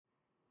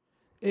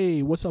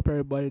Hey, what's up,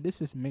 everybody?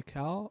 This is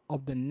Mikhail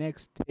of the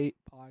Next Tape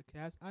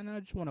Podcast, and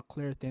I just want to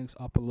clear things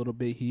up a little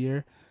bit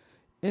here.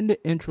 In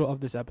the intro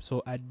of this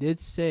episode, I did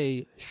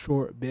say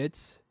short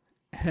bits,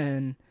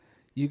 and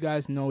you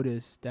guys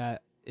noticed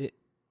that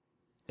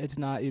it's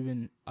not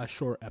even a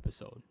short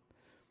episode.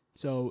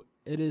 So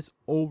it is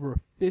over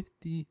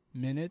 50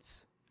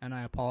 minutes, and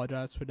I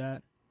apologize for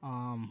that.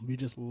 We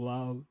just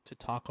love to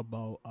talk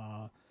about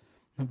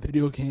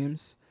video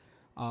games.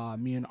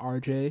 Me and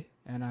RJ,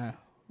 and I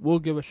will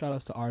give a shout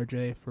out to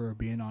RJ for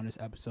being on this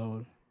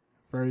episode.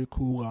 Very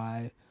cool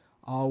guy,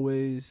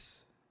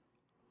 always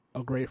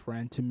a great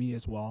friend to me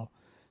as well.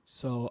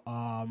 So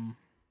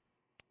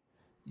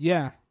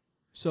yeah.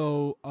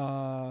 So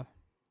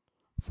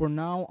for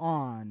now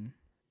on,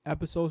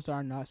 episodes that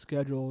are not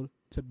scheduled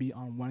to be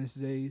on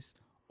Wednesdays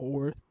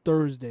or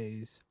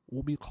Thursdays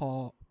will be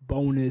called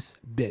bonus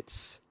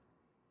bits.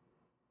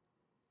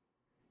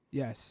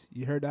 Yes,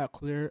 you heard that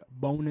clear.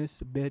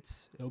 Bonus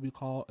bits. It will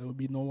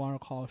be no longer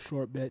called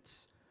short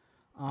bits.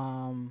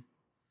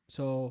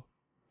 So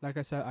like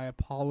I said, I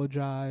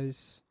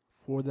apologize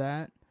for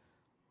that.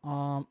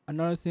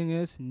 Another thing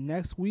is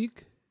next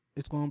week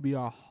it's going to be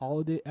our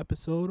holiday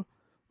episode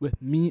with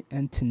me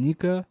and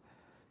Tanika.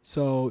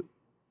 So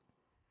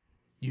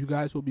you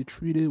guys will be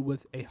treated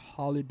with a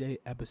holiday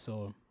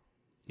episode.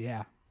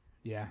 Yeah.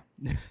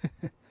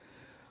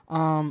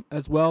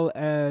 As well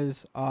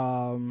as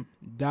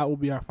that will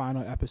be our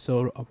final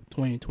episode of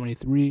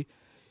 2023.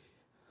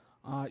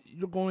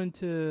 You're going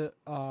to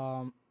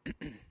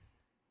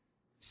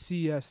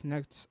see us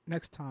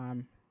next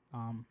time,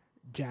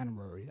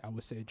 January. I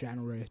would say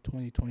January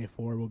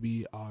 2024 will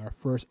be our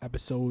first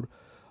episode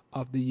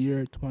of the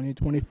year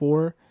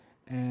 2024,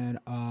 and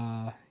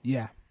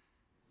yeah.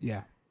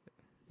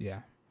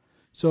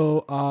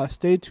 So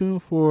stay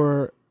tuned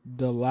for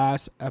the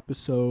last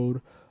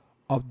episode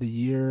of the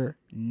year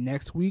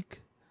next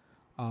week.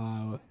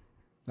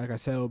 Like I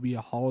said, it'll be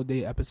a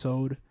holiday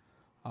episode.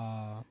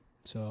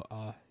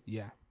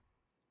 Yeah.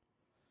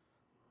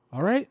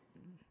 All right.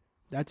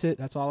 That's it.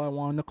 That's all I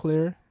wanted to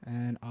clear.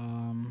 And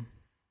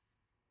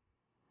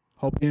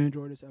hope you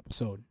enjoyed this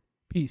episode.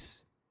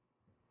 Peace.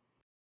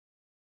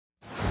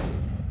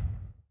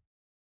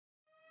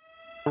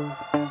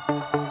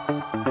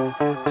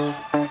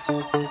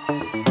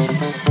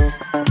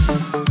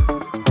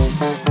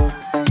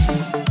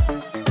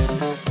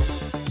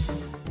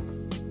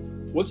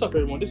 What's up,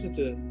 everyone? This is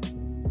the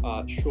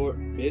short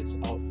bits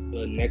of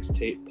the Next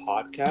Tape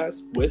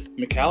Podcast with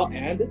Mikhail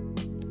and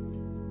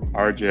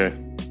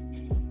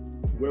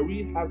RJ, where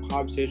we have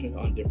conversations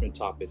on different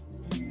topics.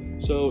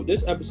 So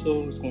this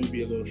episode is going to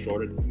be a little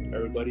shorter than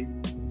everybody.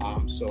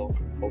 So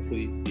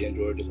hopefully you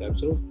enjoyed this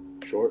episode.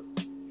 Short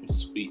and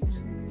sweet.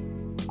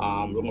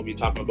 We're going to be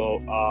talking about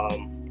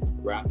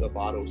Grand Theft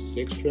Auto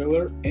 6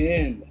 trailer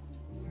and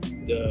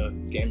the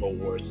Game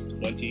Awards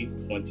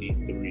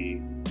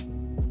 2023.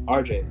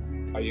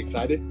 RJ, are you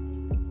excited?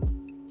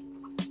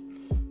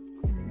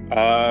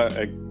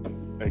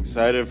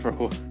 Excited for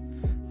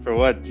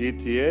what,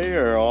 GTA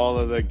or all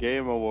of the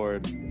Game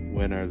Award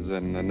winners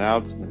and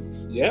announcements?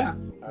 Yeah,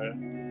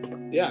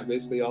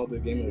 basically all the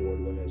Game Award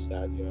winners.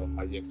 That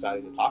are you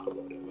excited to talk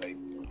about it? Like,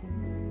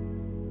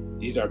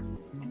 these are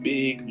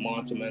big,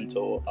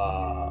 monumental,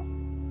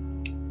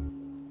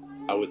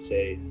 I would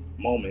say,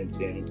 moments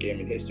in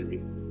gaming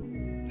history.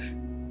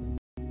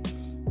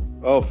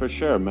 Oh, for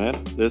sure,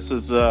 man. This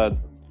has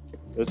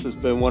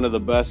been one of the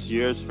best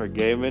years for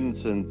gaming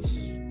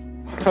since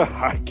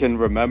I can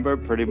remember.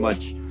 Pretty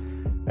much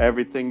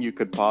everything you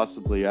could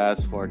possibly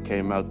ask for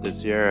came out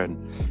this year, and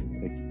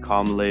it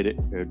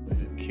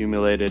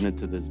accumulated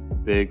into this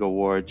big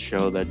award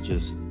show that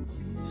just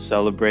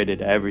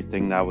celebrated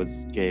everything that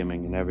was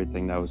gaming and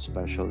everything that was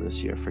special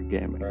this year for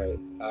gaming. Right,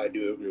 I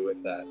do agree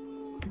with that.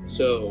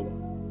 So,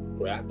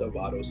 Grand Theft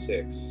Auto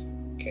 6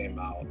 came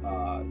out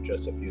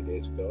just a few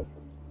days ago.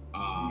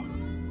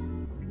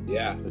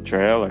 The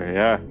trailer,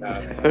 yeah.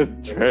 The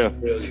trailer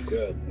was really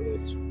good. It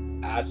was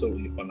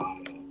absolutely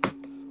phenomenal.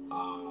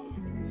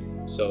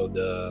 So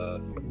the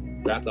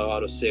Grand Theft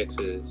Auto 6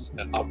 is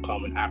an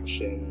upcoming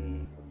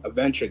action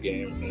adventure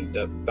game in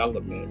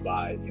development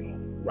by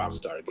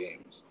Rockstar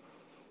Games.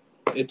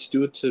 It's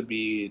due to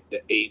be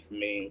the 8th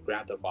main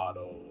Grand Theft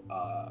Auto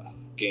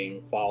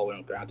game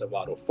following Grand Theft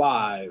Auto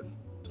 5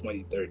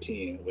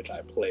 2013, which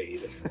I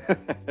played.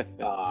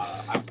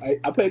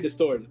 I played the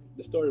story.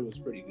 The story was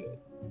pretty good.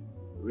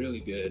 Really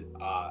good.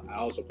 I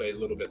also played a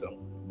little bit of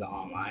the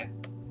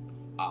online.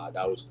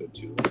 That was good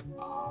too.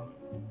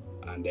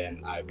 And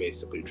then I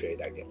basically traded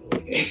that game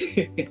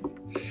away.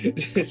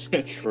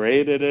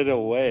 Traded it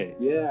away?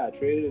 Yeah, I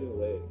traded it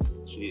away.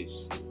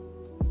 Jeez.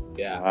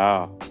 Yeah.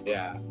 Wow.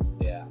 Yeah.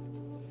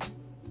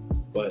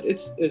 But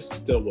it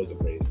still was a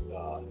great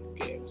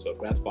game. So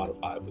Grand Theft Auto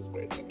 5 was a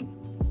great game.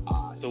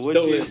 So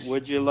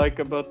what'd you like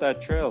about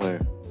that trailer?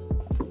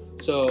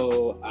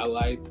 So I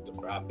like the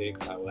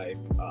graphics. I like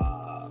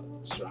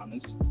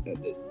surroundings.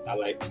 I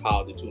like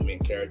how the two main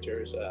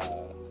characters,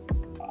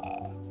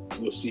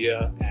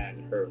 Lucia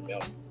and her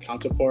male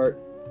counterpart,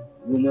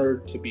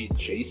 rumored to be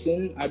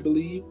Jason, I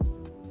believe.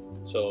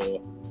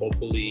 So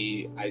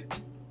hopefully,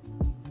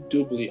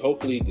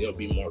 hopefully there'll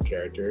be more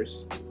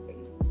characters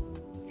in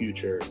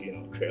future,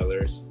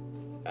 trailers,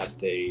 as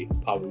they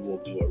probably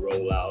will do a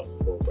rollout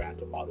for Grand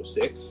Theft Auto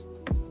 6.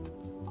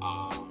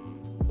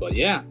 But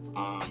yeah,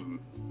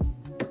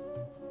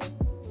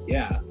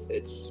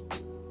 it's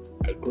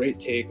a great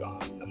take on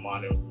the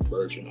modern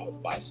version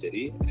of Vice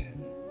City,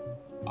 and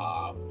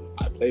I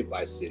played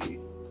Vice City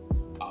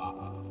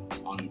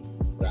on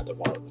Grand Theft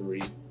Auto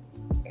 3,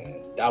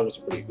 and that was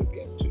a pretty good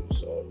game too.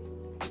 So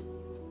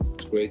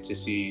it's great to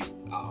see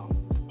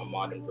a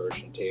modern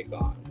version take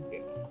on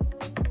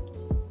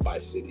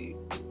Vice City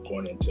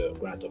going into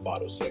Grand Theft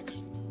Auto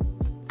 6.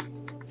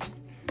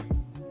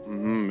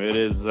 It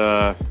is.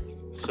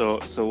 So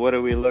what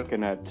are we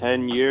looking at?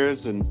 10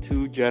 years and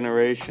 2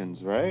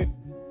 generations, right?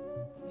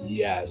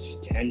 Yes,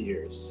 10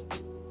 years.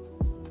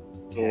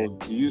 So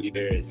 10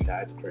 years.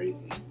 That's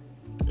crazy.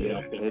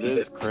 It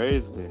is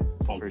crazy,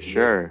 for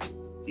sure.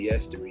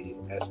 PS3,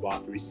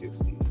 Xbox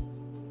 360,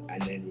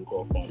 and then we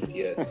go from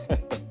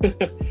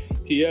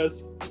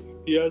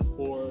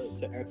PS4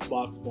 to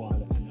Xbox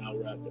One, and now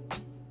we're at the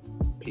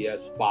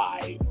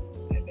PS5,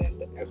 and then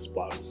the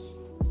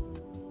Xbox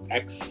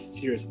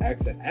Series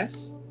X and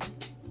S.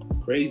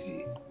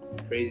 Crazy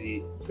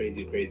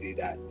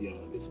that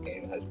this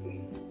game has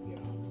been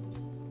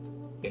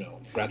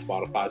Grand Theft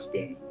Auto 5 has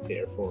been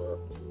there for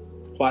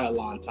quite a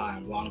long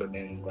time, longer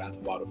than Grand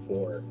Theft Auto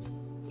 4,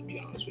 to be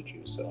honest with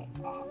you. So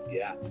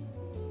yeah.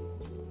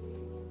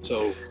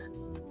 So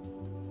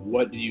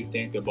what do you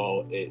think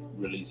about it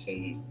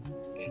releasing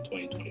in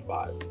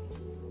 2025?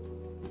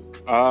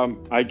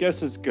 I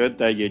guess it's good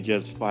that you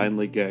just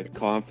finally get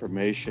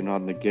confirmation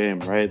on the game,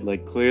 right?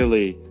 Like,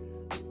 clearly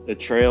the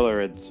trailer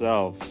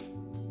itself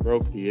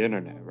broke the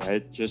internet,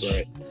 right? Just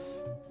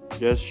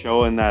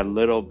showing that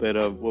little bit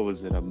of, what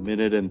was it, a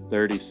minute and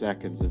 30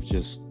 seconds of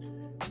just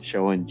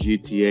showing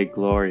GTA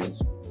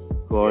glorious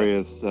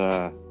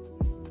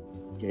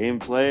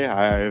gameplay.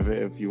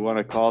 If you want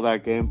to call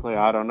that gameplay,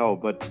 I don't know,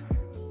 but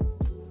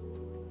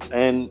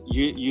and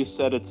you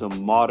said it's a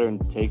modern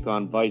take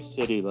on Vice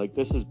City. Like,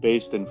 this is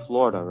based in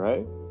Florida,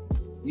 right?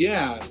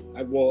 Yeah.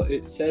 Well,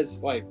 it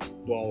says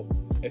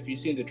if you've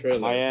seen the trailer,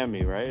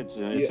 Miami, right? It's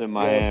in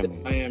Miami.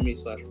 It's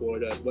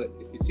Miami/Florida. But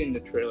if you've seen the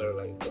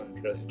trailer, it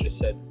just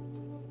said,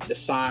 the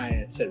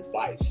sign said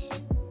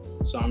Vice.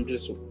 So I'm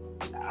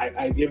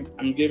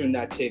giving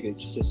that take.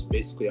 It's just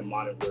basically a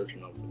modern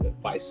version of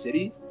Vice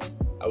City,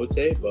 I would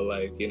say. But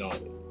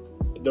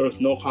there was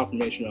no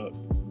confirmation of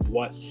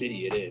what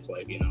city it is,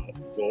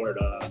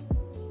 Florida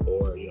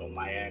or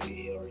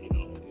Miami, or it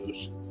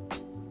was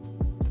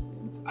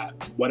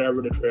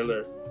whatever the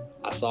trailer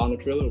I saw in the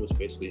trailer was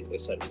basically, it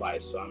said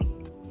Vice. So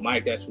my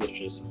guess was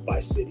just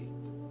Vice City.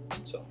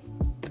 So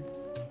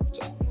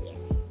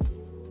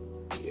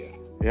yeah.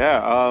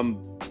 Yeah.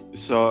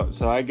 So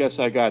I guess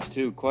I got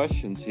 2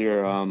 questions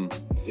here.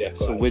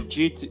 So with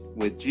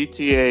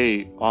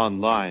GTA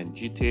Online,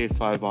 GTA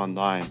 5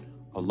 Online,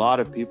 a lot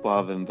of people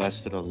have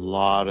invested a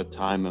lot of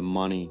time and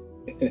money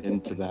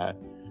into that.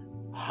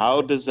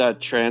 How does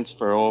that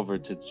transfer over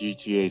to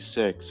GTA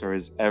 6, or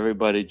is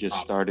everybody just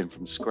starting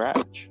from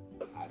scratch?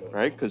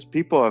 Right? Because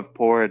people have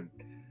poured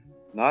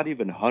not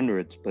even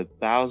hundreds, but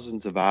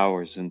thousands of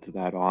hours into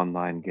that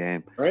online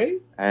game.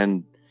 Right?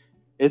 And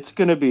it's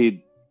going to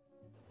be,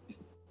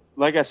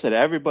 like I said,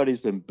 everybody's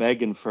been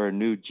begging for a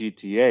new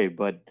GTA,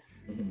 but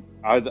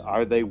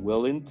are they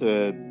willing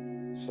to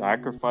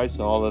sacrifice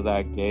all of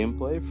that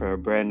gameplay for a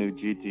brand new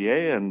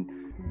GTA? And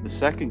the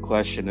second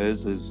question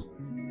is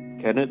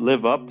can it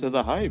live up to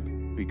the hype?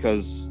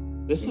 Because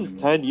this is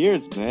 10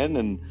 years, man,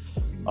 and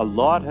a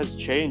lot has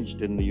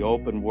changed in the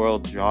open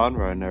world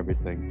genre and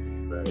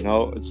everything.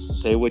 Right.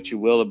 Say what you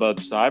will about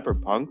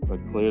Cyberpunk,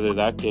 but clearly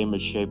that game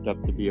is shaped up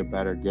to be a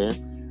better game.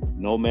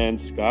 No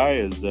Man's Sky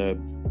is a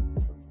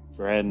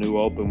brand new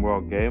open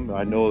world game.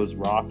 I know it was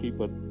rocky,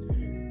 but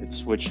it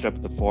switched up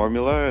the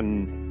formula,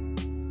 and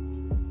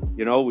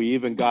we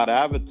even got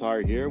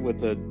Avatar here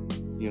with a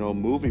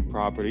movie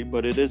property,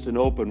 but it is an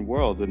open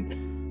world, and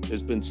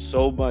there's been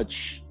so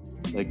much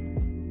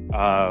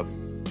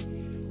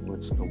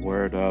what's the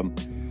word,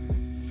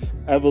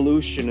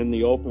 evolution in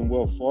the open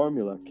world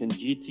formula. Can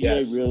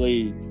GTA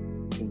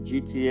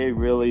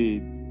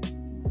really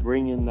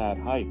bring in that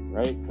hype,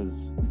 right?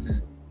 Because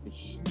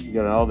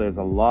there's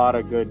a lot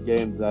of good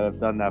games that have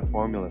done that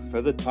formula for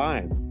the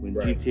time. When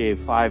GTA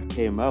 5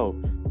 came out,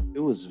 it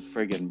was a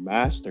friggin'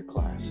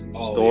 masterclass in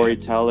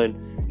storytelling,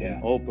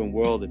 and open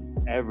world,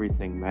 and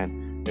everything,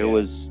 man. There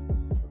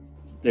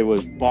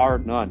was bar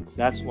none.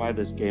 That's why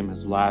this game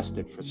has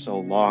lasted for so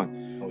long.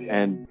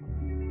 And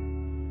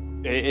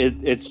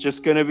it's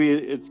just gonna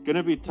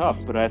be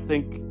tough. But I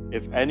think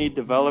if any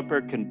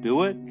developer can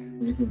do it,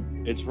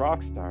 it's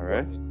Rockstar,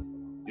 right?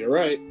 You're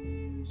right.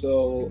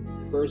 So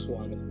first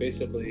one,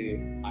 basically,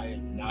 I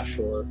am not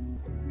sure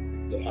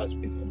there has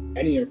been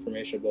any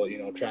information about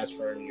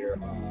transferring your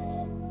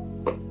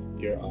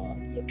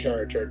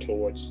character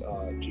towards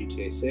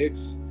GTA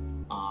 6.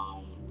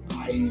 I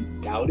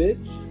doubt it,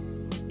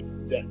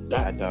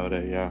 I doubt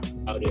it. Yeah.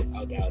 I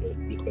doubt it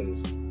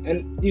because,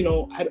 and you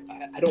know, I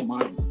don't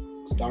mind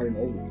starting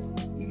over.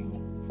 You know,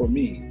 for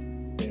me,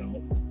 you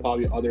know,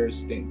 probably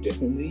others think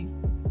differently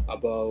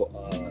about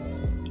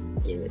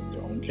their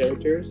own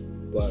characters,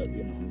 but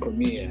you know, for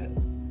me,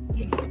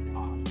 you know,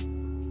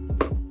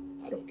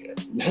 I don't care.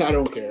 I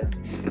don't care.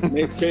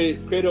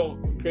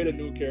 Create a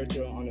new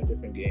character on a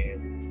different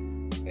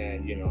game,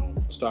 and you know,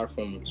 start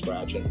from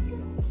scratch, and you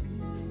know,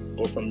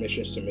 go from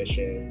missions to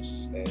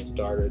missions, and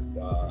started.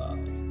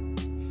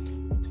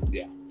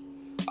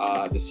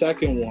 The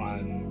second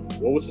one.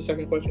 What was the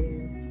second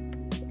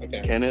question?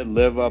 Okay. Can it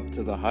live up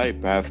to the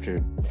hype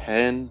after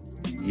 10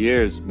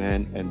 years,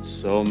 man? And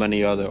so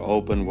many other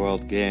open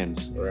world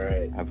games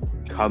have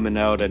coming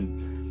out and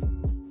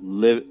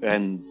live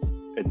and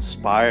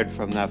inspired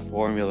from that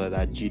formula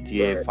that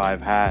GTA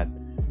 5 had.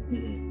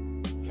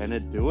 Mm-hmm. Can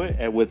it do it?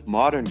 And with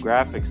modern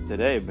graphics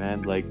today,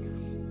 man, like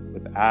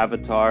with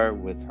Avatar,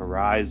 with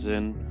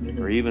Horizon,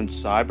 or even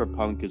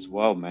Cyberpunk as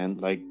well, man,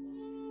 like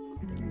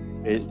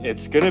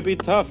it's gonna be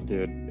tough,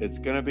 dude. It's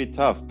gonna be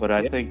tough, but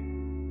I think,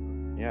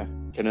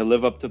 can it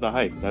live up to the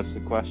hype? That's the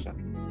question.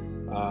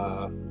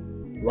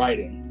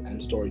 Writing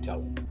and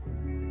storytelling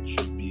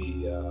should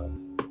be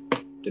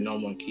the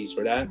number one keys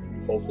for that.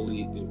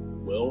 Hopefully, it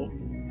will.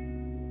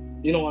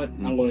 You know what?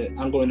 I'm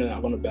going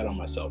to bet on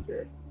myself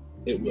here.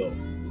 It will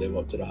live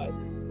up to the hype.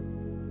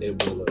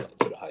 It will live up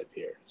to the hype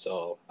here.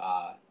 So,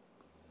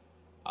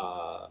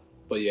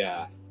 but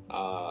yeah,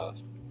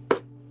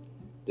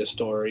 the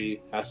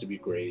story has to be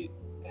great,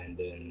 and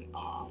then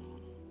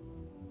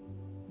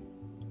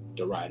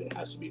the writing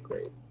has to be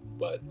great.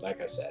 But like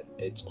I said,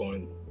 it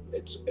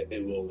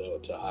will live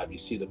up to the hype. You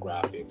see the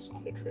graphics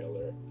on the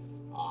trailer.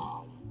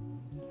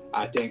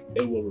 I think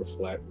it will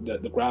reflect the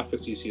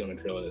graphics you see on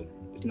the trailer.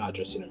 It's not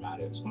just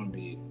cinematic. It's going to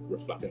be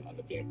reflecting on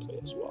the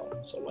gameplay as well.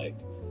 So like,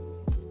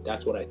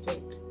 that's what I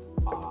think.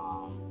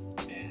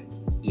 And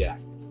yeah,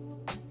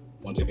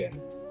 once again,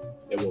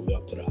 it will live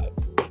up to the hype.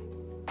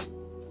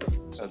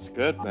 That's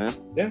good, man.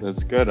 Yeah,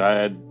 that's good.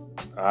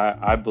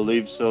 I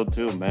believe so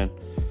too, man.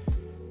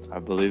 I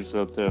believe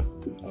so too.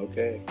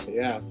 Okay,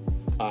 yeah.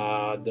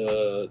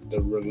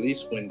 The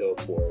release window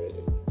for it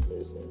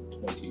is in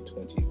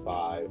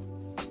 2025.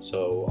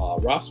 So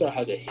Rockstar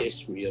has a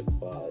history of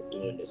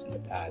doing this in the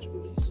past,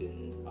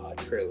 releasing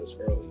trailers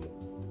early.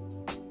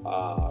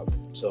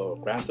 So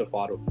Grand Theft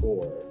Auto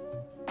 4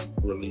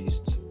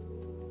 released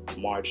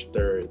March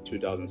 3rd,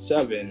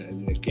 2007,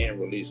 and the game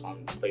released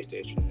on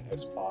PlayStation and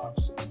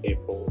Xbox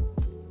April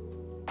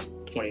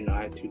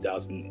 29,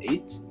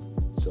 2008.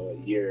 So a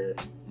year,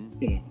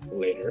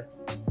 later.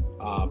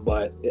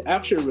 But it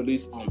actually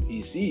released on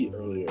PC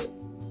earlier,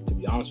 to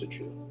be honest with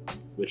you,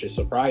 which is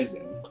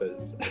surprising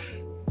because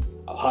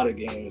a lot of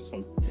games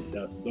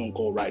don't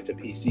go right to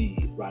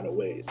PC right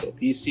away. So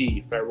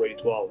PC, February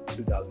 12,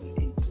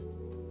 2008.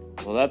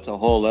 Well, that's a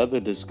whole other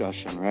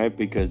discussion, right?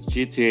 Because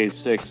GTA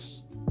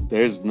 6,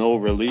 there's no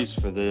release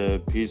for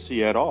the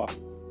PC at all.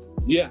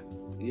 Yeah.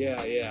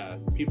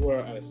 People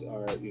are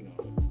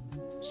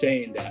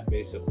saying that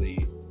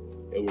basically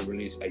it will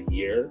release a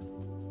year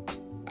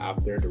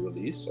after the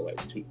release, so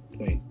like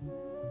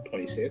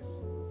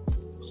 2026.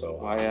 So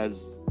why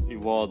has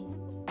evolved?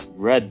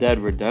 Red Dead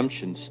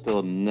Redemption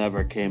still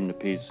never came to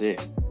PC.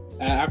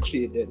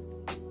 Actually, it did.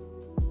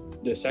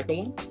 The second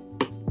one?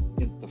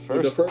 The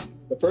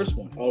first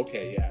one.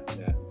 Okay, yeah.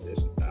 That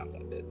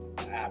one did.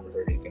 I haven't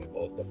heard anything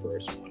about the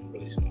first one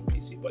releasing on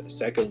PC, but the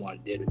second one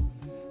did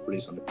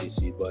release on the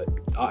PC. But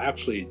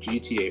actually,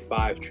 GTA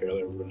 5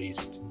 trailer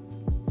released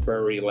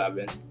February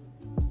 11,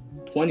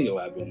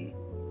 2011,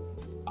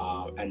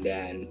 and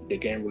then the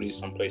game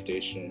released on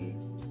PlayStation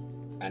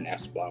and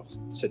Xbox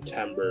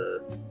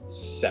September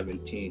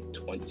 17,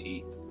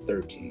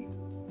 2013.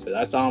 So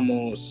that's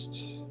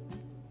almost,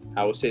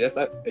 I would say that's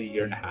like a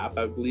year and a half,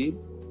 I believe.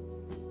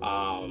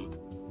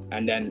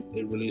 And then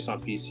it released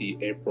on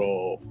PC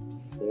April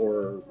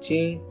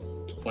 14,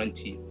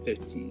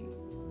 2015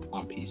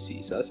 on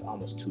PC. So that's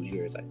almost 2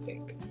 years, I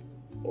think,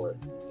 or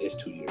it's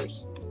 2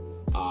 years.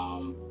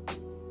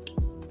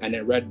 And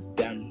then Red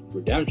Dead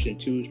Redemption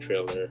 2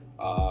 trailer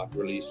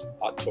released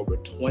October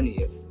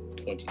 20th,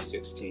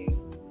 2016.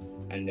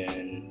 And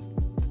then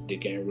the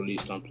game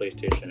released on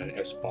PlayStation and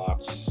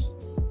Xbox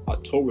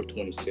October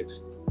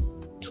 26th,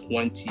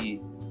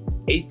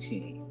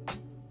 2018.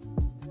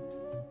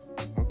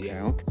 Okay.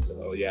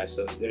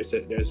 So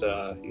there's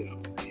a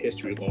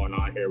history going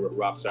on here with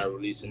Rockstar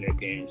releasing their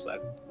games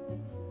like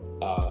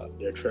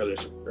their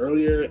trailers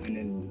earlier and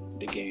then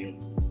the game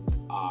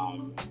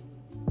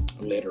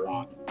later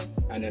on.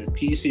 And then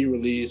PC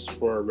release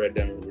for Red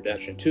Dead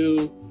Redemption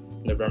 2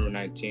 November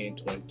 19,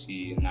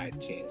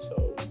 2019.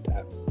 So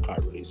that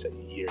got released a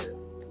year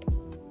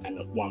and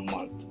 1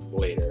 month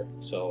later.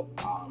 So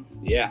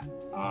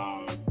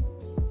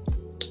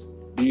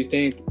do you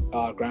think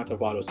Grand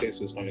Theft Auto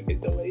 6 is going to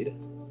get delayed?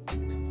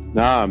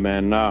 Nah,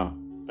 man, no.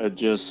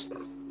 Just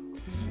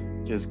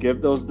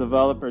give those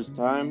developers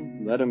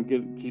time. Let them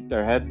keep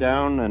their head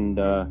down, and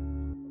let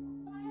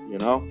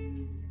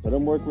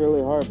them work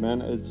really hard,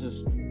 man. It's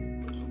just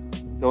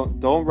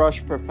don't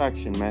rush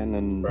perfection, man.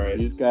 And Right.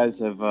 these guys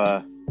have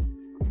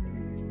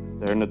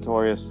they're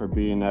notorious for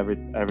being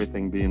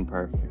everything being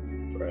perfect.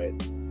 Right.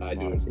 I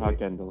do It's agree. not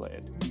getting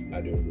delayed.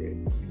 I do agree.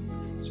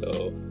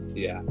 So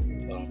yeah.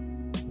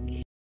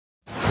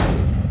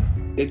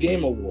 The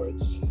Game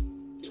Awards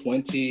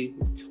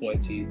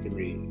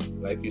 2023.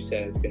 Like you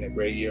said, it's been a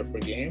great year for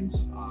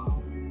games.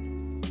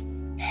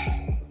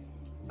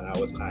 And I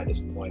was kind of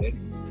disappointed.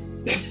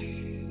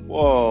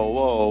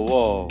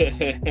 Whoa!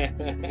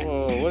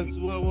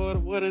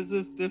 What is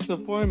this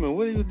disappointment?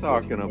 What are you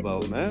talking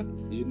about, man?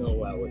 You know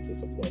what I was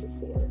disappointed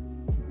for.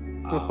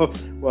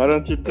 Why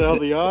don't you tell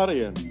the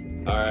audience?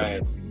 All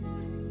right.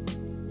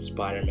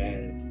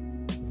 Spider-Man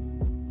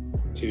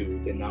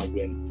 2 did not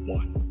win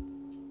one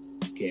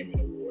gaming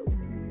award.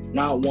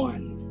 Not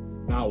one.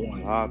 Not You're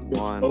one.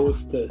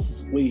 supposed to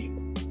sweep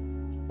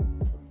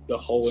the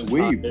whole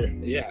Sweep? entire.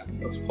 Yeah,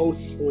 you're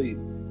supposed to sweep.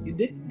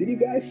 Did you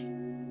guys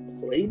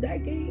play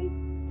that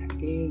game? That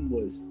game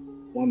was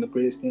one of the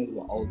greatest games of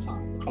all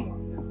time. Come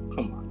on now.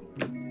 Come on.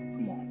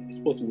 You're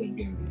supposed to win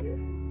Game of the Year.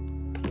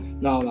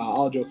 No,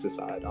 all jokes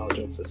aside.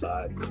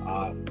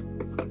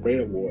 Great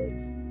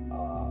awards.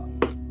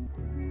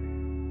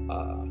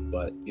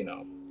 But you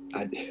know,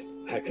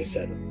 like I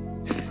said,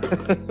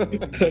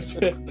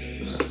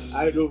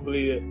 I do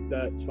believe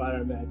that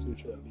Spider-Man 2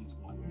 should at least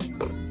won.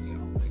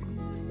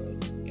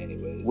 But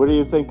anyways. What do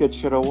you think it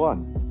should have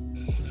won?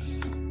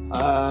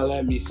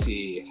 Let me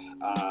see.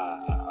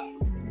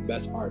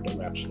 Best art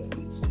direction at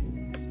least.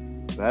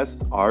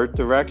 Best art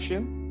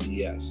direction?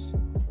 Yes,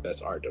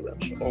 best art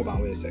direction. Hold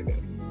on, wait a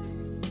second.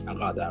 I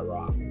got that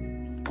wrong.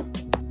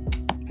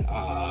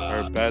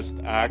 Or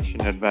best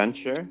action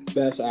adventure?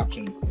 Best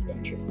action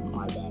adventure.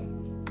 My bad.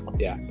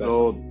 Yeah, best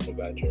So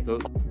adventure.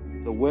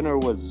 the winner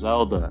was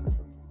Zelda,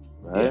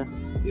 right?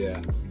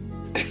 Yeah.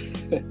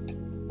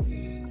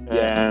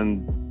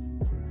 And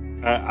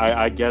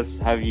I guess,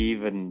 have you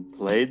even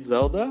played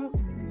Zelda?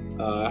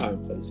 I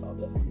haven't played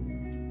Zelda,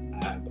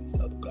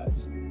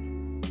 guys.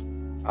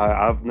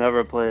 I've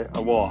never played.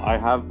 Well, I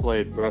have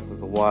played Breath of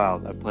the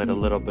Wild. I played a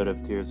little bit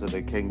of Tears of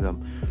the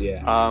Kingdom.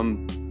 Yeah.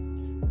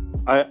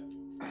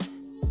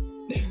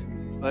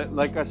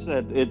 Like I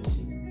said,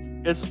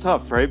 it's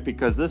tough, right?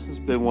 Because this has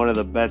been one of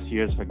the best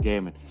years for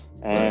gaming,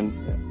 and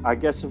I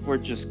guess if we're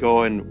just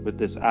going with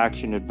this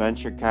action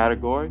adventure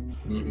category,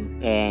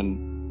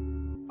 and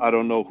I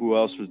don't know who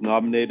else was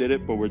nominated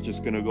it, but we're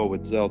just gonna go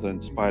with Zelda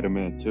and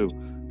Spider-Man 2.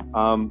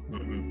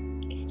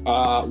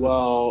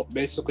 Well,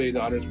 basically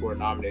the others were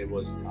nominated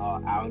was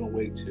Alan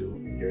Wake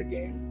 2, your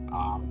game,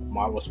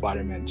 Marvel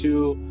Spider-Man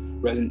 2,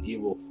 Resident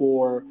Evil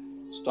 4,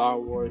 Star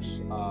Wars,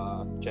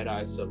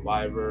 Jedi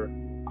Survivor,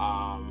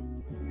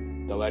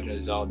 The Legend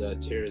of Zelda,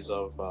 Tears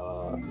of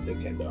the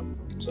Kingdom.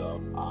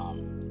 So,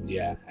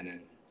 yeah, and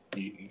then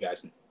you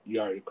guys, you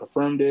already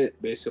confirmed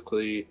it.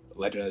 Basically,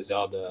 Legend of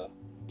Zelda,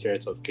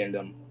 Tears of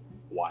Kingdom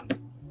won.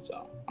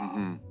 So,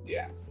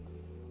 yeah.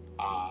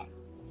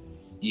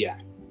 Yeah.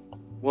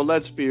 Well,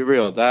 let's be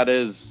real. That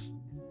is,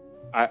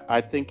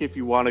 I think if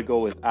you want to go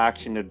with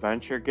action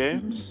adventure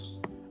games,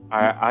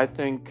 I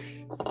think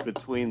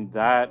between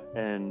that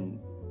and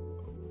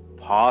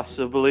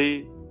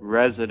possibly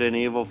Resident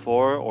Evil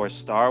 4 or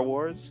Star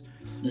Wars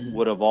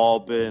would have all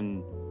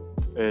been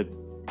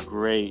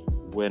great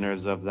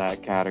winners of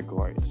that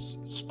category.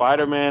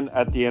 Spider-Man,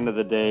 at the end of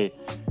the day,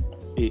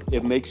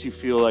 it makes you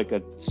feel like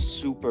a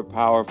super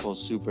powerful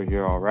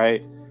superhero,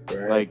 right?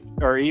 Like,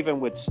 or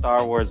even with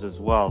Star Wars as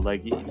well.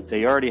 Like,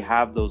 they already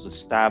have those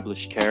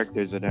established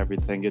characters and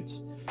everything.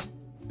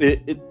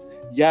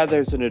 Yeah,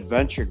 there's an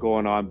adventure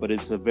going on, but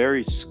it's a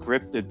very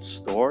scripted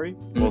story,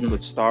 both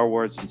with Star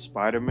Wars and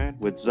Spider-Man.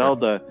 With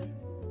Zelda,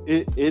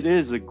 it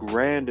is a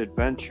grand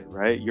adventure,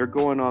 right? You're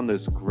going on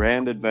this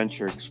grand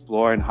adventure,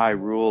 exploring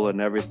Hyrule and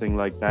everything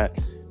like that.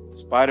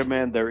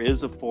 Spider-Man, there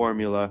is a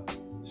formula.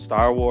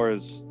 Star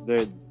Wars,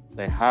 they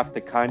have to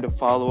kind of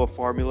follow a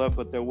formula,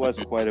 but there was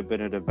quite a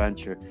bit of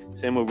adventure.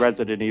 Same with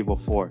Resident Evil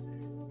 4.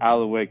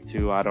 Alan Wake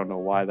 2, I don't know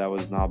why that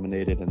was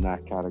nominated in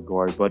that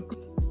category, but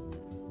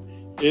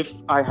if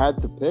I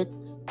had to pick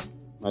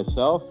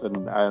myself,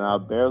 and I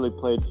barely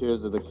played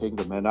Tears of the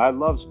Kingdom, and I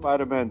love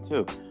Spider-Man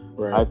too.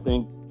 Right. I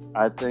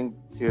think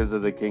Tears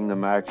of the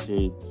Kingdom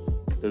actually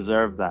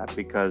deserved that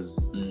because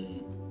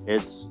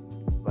it's,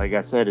 like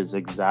I said, is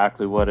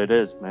exactly what it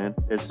is, man.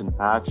 It's an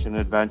action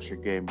adventure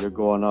game. You're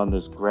going on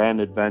this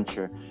grand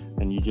adventure,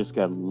 and you just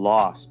get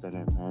lost in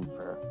it, man,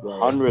 for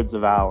hundreds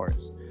of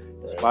hours.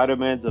 Right.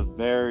 Spider-Man's a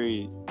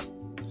very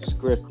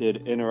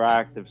scripted,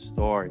 interactive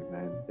story,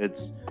 man.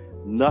 It's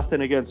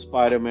nothing against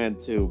Spider-Man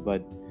 2,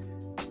 but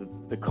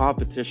the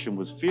competition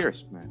was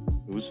fierce, man.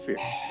 It was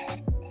fierce.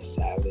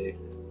 Sadly,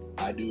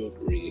 I do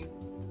agree.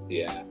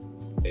 Yeah,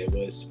 it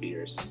was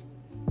fierce,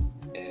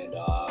 and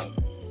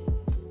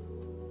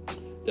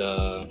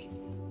the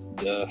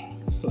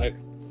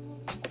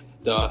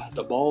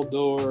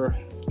Baldur's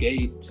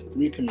Gate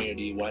 3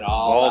 community went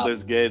all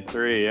Baldur's Gate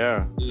 3,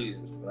 yeah.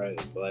 Jesus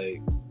Christ, it's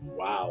like,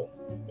 wow.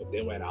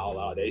 They went all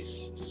out. They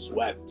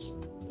swept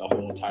the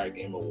whole entire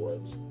Game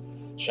Awards.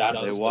 Shout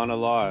out. They won a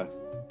lot.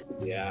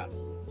 Yeah.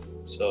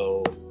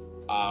 So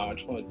I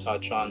just want to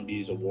touch on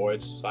these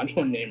awards. So I just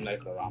want to name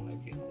like around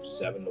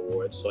 7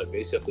 awards. So like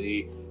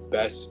basically,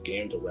 best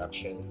game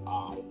direction,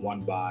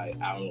 won by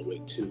Alan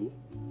Wake 2.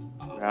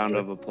 Round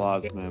of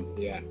applause, man.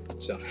 Yeah.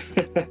 So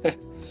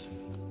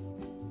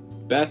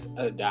best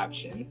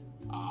adaptation,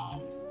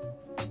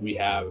 we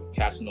have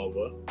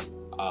Casanova,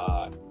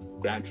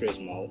 Gran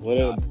Turismo. What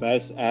a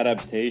best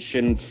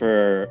adaptation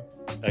for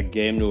a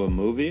game to a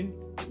movie?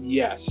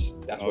 Yes,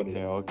 that's what it is.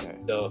 Okay.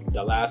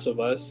 The Last of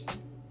Us,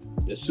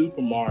 the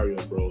Super Mario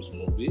Bros.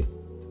 Movie,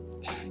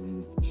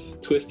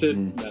 Twisted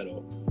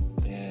Metal,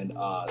 and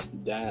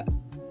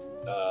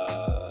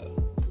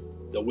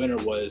the winner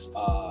was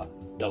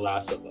The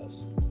Last of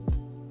Us.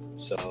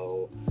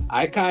 So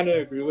I kind of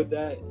agree with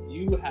that.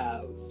 You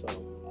have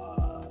some.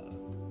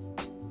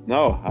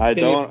 No, I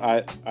don't.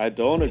 I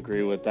don't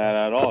agree with that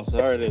at all.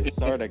 Sorry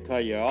to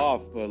cut you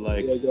off, but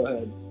Yeah,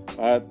 go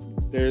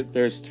ahead.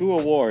 There's 2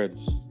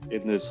 awards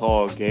in this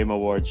whole Game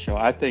Awards show.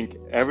 I think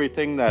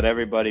everything that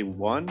everybody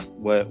won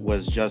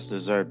was just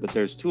deserved, but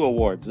there's 2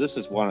 awards. This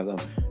is one of them.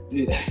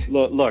 Yeah.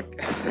 Look.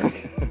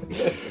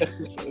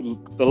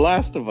 The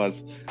Last of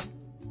Us.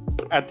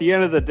 At the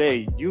end of the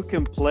day, you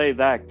can play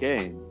that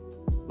game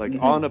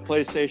on a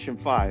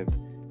PlayStation 5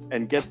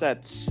 and get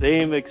that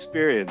same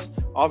experience.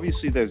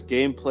 Obviously, there's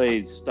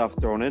gameplay stuff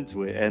thrown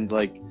into it, and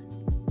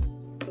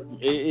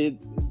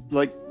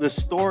the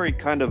story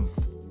kind of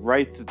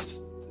writes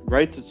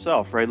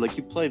itself, right? Like,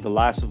 you play The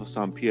Last of Us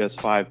on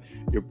PS5,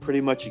 you're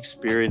pretty much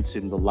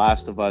experiencing The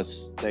Last of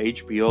Us, the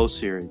HBO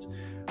series.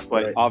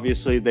 But Right.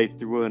 obviously, they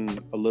threw in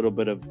a little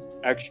bit of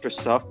extra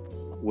stuff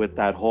with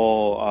that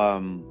whole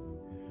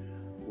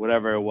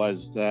whatever it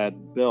was that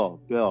Bill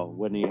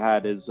when he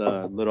had his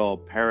little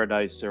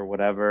paradise or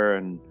whatever,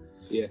 and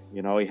Yeah.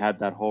 he had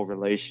that whole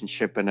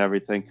relationship and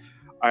everything.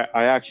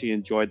 I actually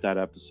enjoyed that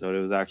episode.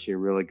 It was actually a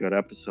really good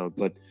episode,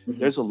 but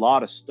there's a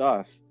lot of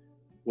stuff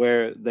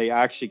where they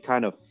actually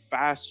kind of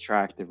fast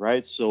tracked it,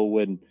 right? So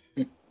when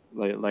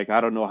like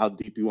I don't know how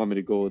deep you want me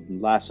to go with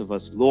Last of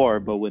Us lore,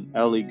 but when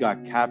Ellie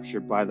got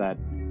captured by that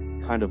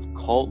kind of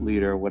cult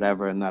leader or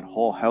whatever, and that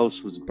whole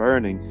house was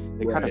burning,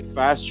 they kind of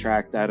fast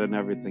tracked that and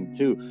everything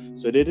too.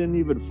 So they didn't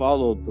even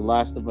follow The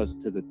Last of Us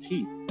to the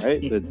teeth,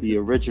 right? The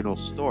original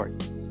story.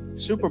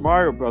 Super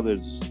Mario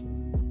Brothers,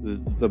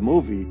 the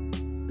movie,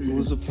 it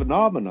was a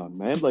phenomenon,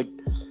 man. Like,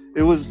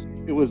 it was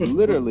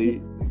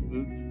literally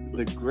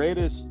the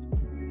greatest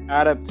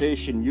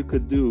adaptation you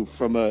could do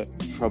from a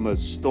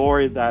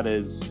story that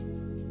is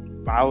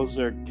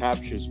Bowser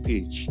captures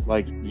Peach.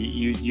 Like,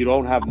 you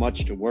don't have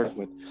much to work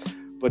with,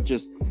 but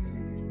just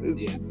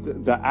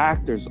the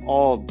actors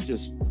all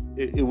just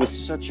it was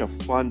such a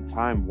fun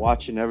time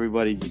watching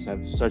everybody just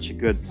have such a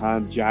good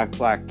time. Jack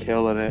Black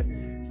killing it.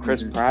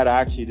 Chris Pratt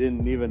actually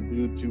didn't even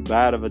do too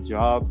bad of a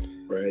job.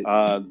 Right.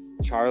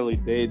 Charlie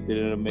Day did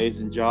an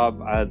amazing job.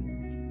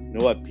 You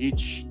know what,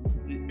 Peach,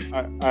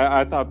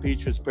 I thought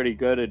Peach was pretty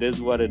good. It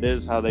is what it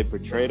is, how they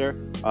portrayed her.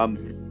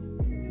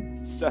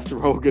 Seth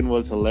Rogen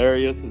was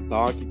hilarious as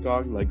Donkey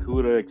Kong. Like, who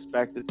would have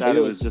expected that?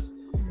 He was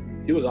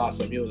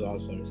awesome.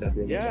 Seth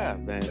Rogen. Yeah,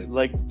 man.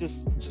 Like,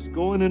 just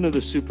going into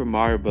the Super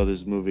Mario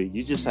Brothers movie,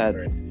 you just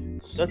had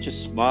such a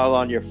smile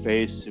on your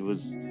face. It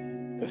was,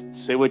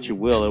 say what you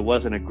will, it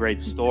wasn't a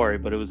great story,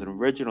 but it was an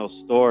original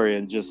story,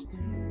 and just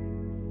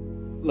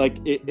like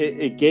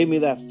it gave me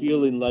that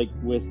feeling like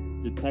with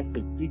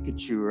Detective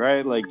Pikachu,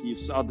 right? Like, you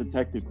saw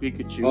Detective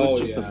Pikachu, it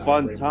was just a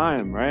fun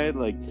time, right?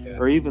 Like,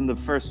 or even the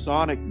first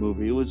Sonic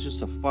movie, it was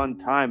just a fun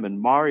time. And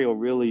Mario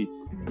really,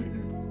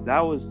 that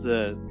was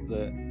the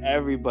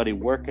everybody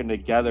working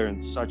together in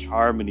such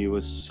harmony. It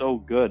was so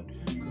good.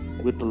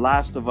 With The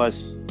Last of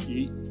Us,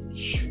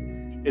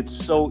 it's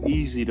so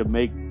easy to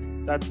make.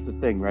 That's the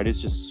thing, right?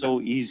 It's just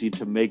so easy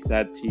to make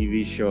that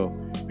TV show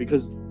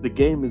because the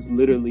game is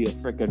literally a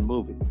freaking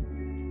movie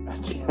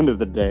at the end of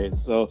the day.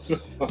 So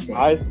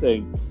I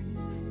think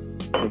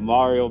the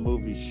Mario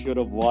movie should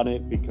have won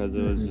it because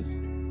it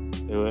was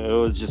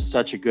just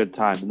such a good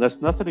time. And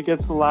that's nothing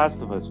against The Last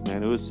of Us,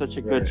 man. It was such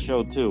a good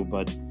show too,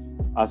 but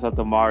I thought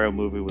the Mario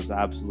movie was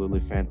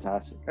absolutely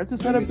fantastic. I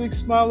just had a big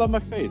smile on my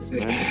face,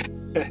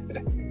 man.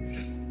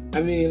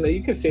 I mean, like,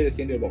 you can say the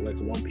same thing about like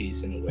One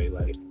Piece in a way.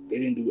 Like, they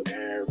didn't do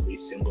every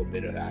single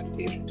bit of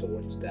adaptation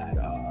towards that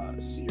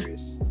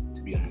series.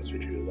 To be honest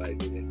with you, like,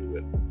 they didn't do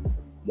it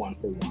one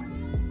for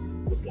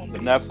one with One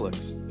Piece. The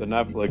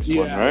Netflix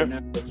one, right? The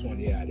Netflix one,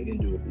 yeah. They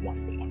didn't do it one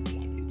for one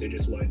Piece. They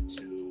just went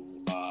to,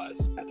 I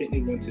think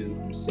they went to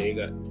from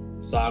saga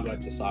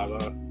to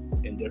saga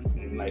in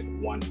like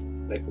one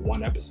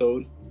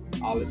episode.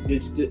 They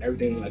just did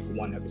everything in like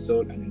one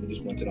episode, and then they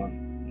just went it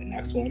on the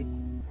next one.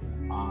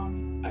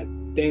 I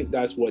think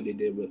that's what they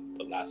did with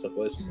The Last of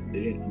Us.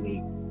 They didn't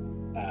really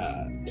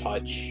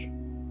touch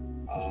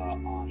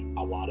on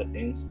a lot of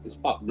things.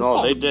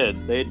 They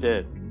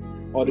did.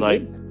 Oh, they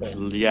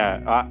did? Yeah.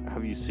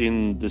 Have you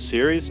seen the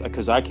series?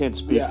 Because I can't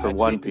speak for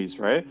One Piece,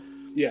 right?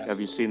 Yeah. Have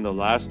you seen The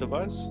Last of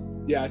Us?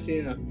 Yeah, I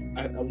seen.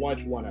 I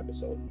watched one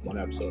episode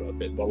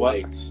of it, but What?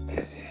 like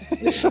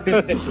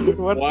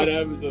What? one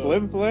episode.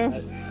 Flim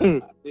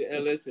flam? Yeah,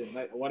 listen,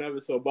 like one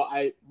episode, but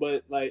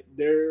like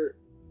there's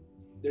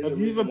a Have you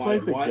reason even why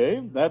played the one.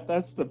 game?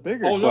 That's the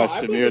bigger Oh no, I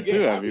question played here the game.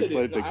 too. I Have you played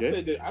it. played No,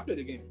 the game? I played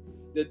the game.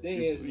 The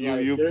thing is, You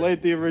like, you there-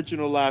 played the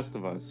original Last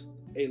of Us.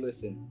 Hey,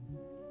 listen.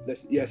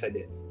 Yes, I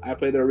did. I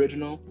played the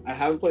original. I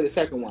haven't played the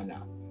second one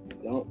now.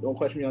 Don't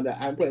question me on that. I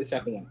haven't played the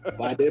second one,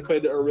 but I did play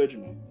the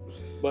original.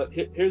 But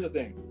here's the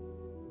thing.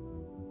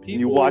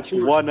 You watched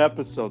one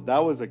episode. That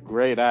was a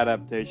great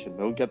adaptation.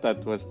 Don't get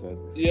that twisted.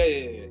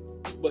 Yeah.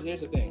 But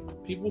here's the thing.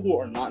 People who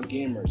are not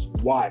gamers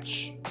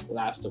watch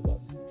Last of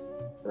Us,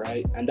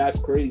 right? And that's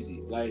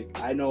crazy. Like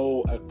I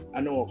know a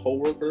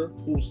coworker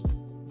who's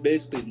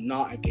basically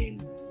not a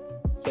gamer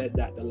said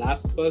that The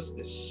Last of Us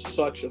is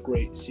such a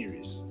great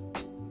series.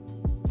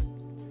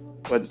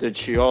 But did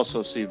she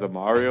also see the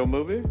Mario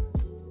movie?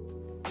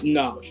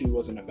 No, she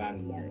wasn't a fan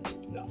of Mario.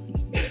 No.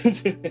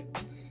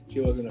 She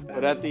wasn't a fan.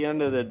 But at the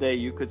end of the day,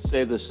 you could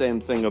say the same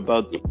thing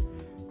about,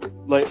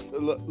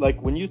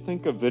 like when you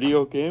think of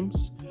video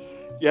games,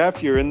 yeah,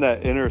 if you're in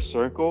that inner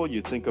circle,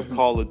 you think of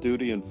Call of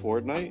Duty and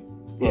Fortnite.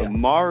 But Yeah.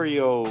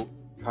 Mario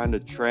kind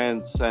of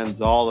transcends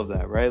all of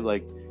that, right?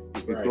 Like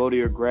you could Right. go to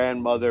your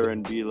grandmother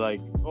and be like,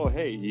 "Oh,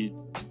 hey,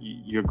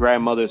 your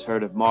grandmother's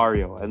heard of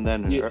Mario," and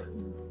then Yeah.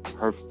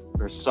 her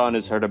son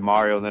has heard of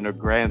Mario, and then her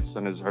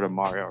grandson has heard of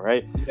Mario,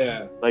 right?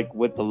 Yeah. Like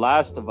with The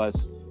Last of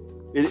Us,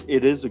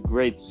 it is a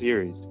great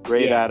series,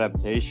 great Yeah.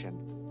 adaptation.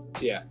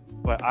 Yeah.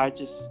 But I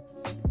just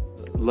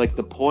like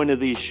the point of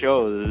these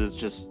shows is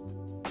just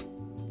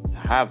to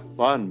have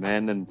fun,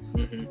 man. And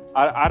Mm-hmm.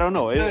 I don't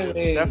know, I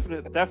mean-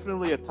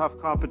 definitely a tough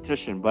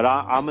competition. But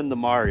I'm in the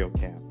Mario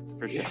camp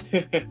for sure.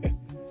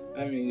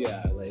 I mean,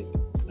 yeah,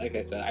 like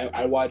I said,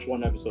 I watched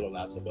one episode of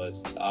Last of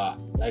Us.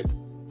 Like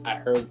I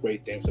heard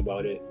great things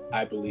about it.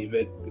 I believe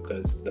it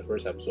because the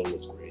first episode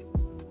was great.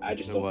 I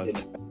just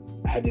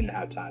I didn't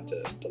have time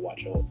to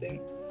watch the whole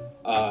thing.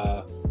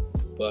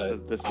 But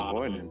It's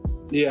disappointing.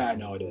 yeah, I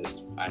know it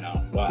is. I know,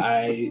 but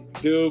I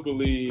do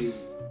believe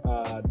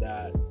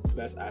that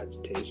best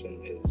adaptation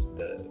is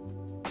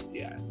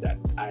that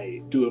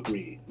I do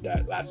agree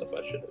that Last of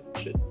Us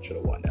should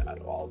have won that out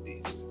of all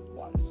these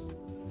ones.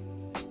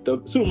 The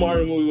Super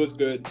Mario movie was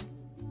good.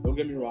 Don't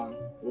get me wrong,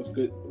 it was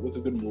good. It was a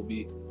good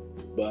movie,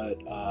 but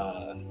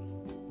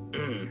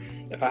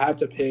if I had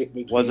to pick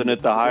between, Wasn't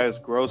it the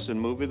highest grossing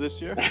movie this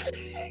year?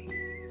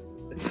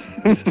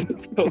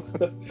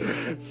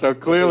 So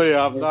clearly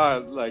I'm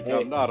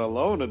not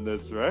alone in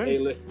this, right? Hey,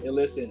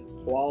 listen,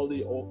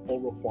 quality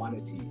over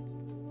quantity.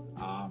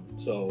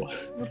 So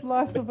The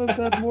Last of Us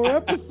had more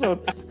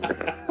episodes.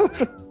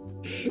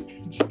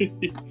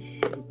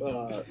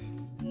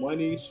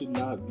 money should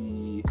not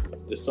be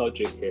the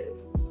subject here.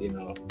 You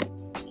know,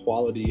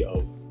 quality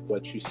of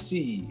what you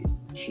see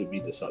should be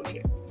the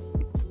subject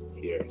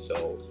here.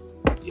 So,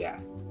 yeah.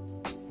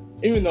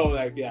 Even though,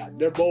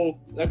 they're both,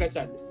 like I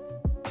said,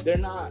 they're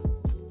not.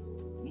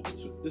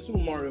 The Super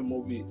Mario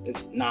movie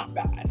is not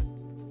bad.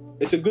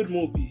 It's a good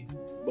movie,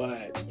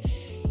 but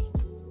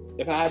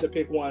if I had to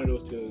pick one of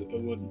those two,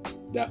 it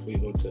would definitely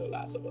go to The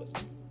Last of Us.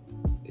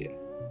 Yeah.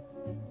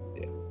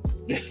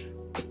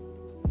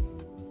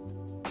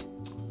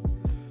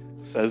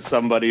 Says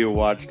somebody who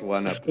watched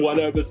one episode. One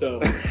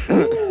episode.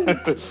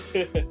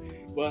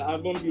 But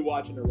I'm going to be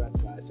watching the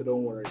rest, guys, so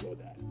don't worry about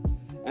that.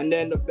 And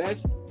then the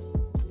best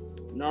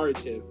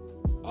narrative,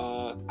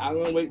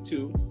 Alan Wake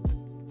 2,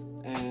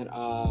 and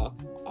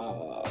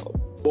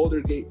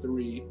Baldur's Gate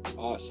 3,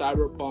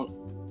 Cyberpunk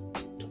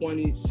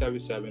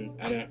 2077,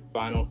 and then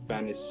Final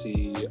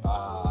Fantasy,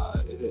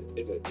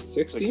 is it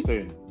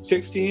 16?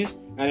 16,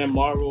 and then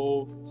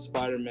Marvel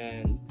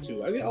Spider-Man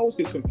 2. I always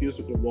get confused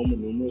with the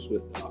Roman numerals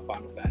with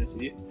Final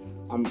Fantasy.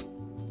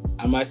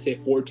 I might say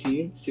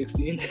 14,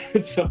 16.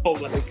 So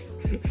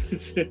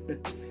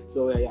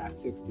so yeah,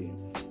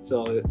 16.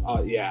 So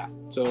yeah.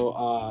 So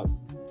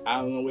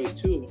Alan Wake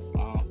 2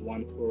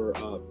 won for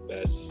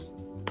best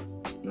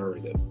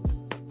narrative.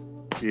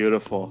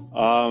 Beautiful.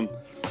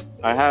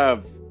 I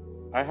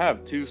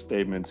have two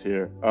statements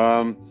here.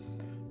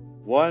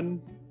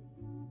 One,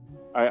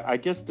 I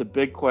guess the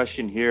big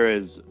question here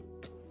is,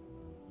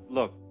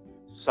 look,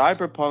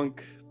 Cyberpunk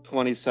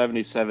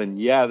 2077,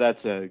 yeah,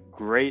 that's a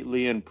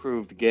greatly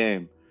improved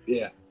game.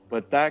 Yeah.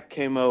 But that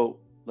came out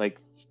like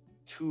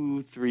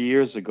 2-3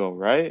 years ago,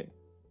 right?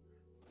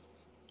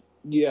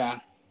 Yeah.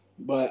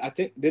 But I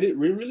think, did it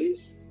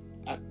re-release?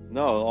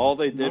 No, all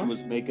they did Huh?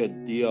 was make a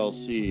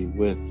DLC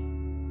with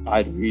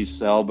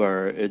Idris Elba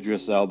or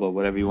Idris Elba,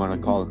 whatever you want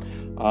to call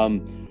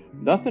him.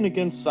 Nothing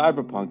against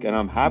Cyberpunk, and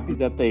I'm happy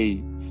that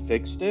they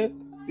fixed it.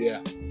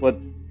 Yeah.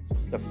 But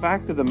the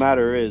fact of the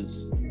matter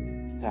is,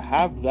 to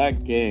have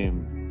that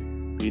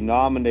game be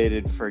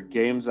nominated for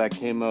games that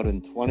came out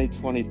in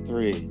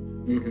 2023,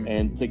 Mm-hmm.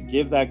 and to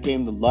give that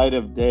game the light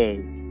of day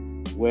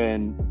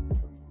when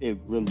it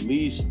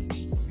released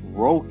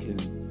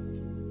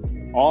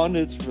broken on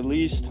its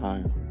release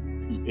time,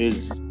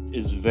 is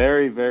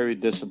very, very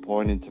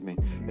disappointing to me.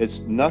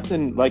 It's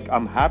nothing like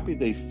I'm happy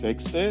they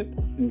fixed it,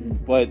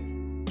 but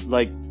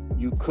like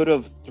you could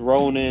have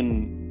thrown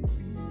in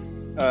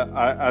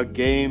a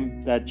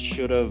game that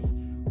should have,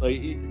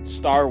 like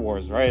Star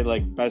Wars, right?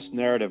 Like best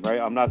narrative, right?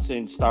 I'm not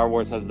saying Star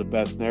Wars has the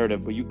best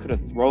narrative, but you could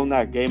have thrown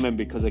that game in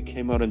because it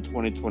came out in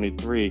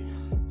 2023.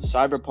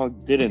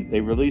 Cyberpunk didn't.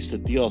 They released a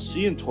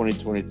DLC in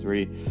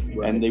 2023,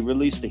 and they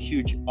released a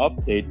huge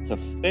update to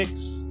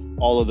fix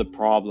all of the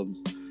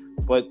problems.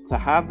 But to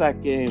have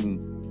that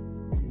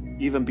game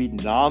even be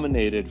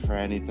nominated for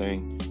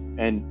anything,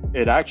 and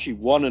it actually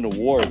won an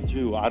award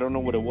too. I don't know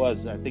what it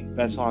was. I think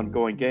best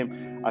ongoing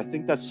game. I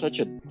think that's such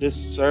a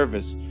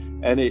disservice,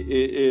 and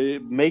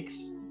it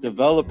makes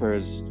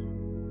developers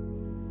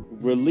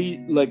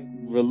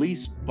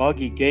release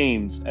buggy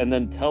games and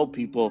then tell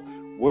people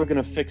we're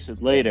gonna fix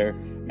it later,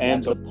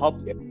 and the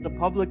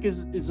public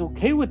is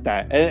okay with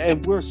that,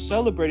 and we're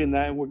celebrating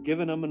that, and we're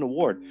giving them an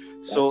award.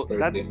 So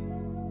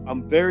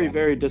I'm very,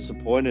 very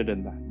disappointed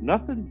in that.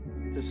 Nothing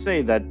to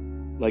say that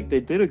like they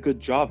did a good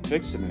job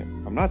fixing it.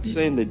 I'm not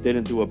saying they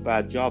didn't do a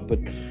bad job, but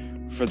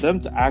for them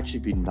to actually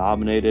be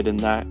nominated in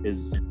that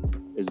is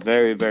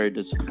very, very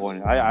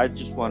disappointing. I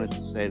just wanted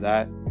to say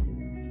that.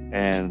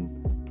 And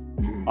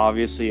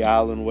obviously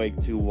Alan Wake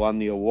 2 won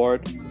the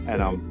award,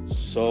 and I'm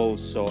so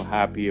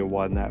happy it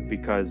won that,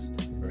 because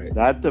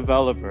that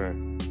developer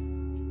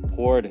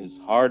poured his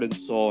heart and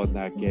soul in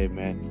that game,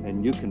 man,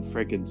 and you can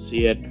freaking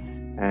see it.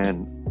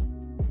 And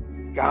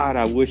God,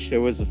 I wish there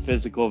was a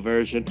physical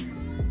version.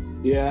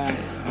 Yeah,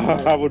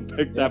 I would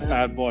pick that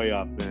bad boy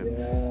up, man.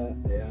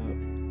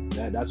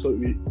 Yeah. That's what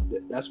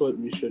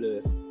we should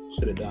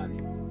have done.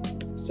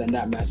 Send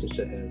that message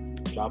to him.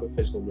 Drop a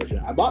physical version.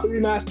 I bought the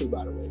remaster,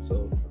 by the way,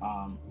 so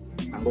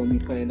I'm gonna be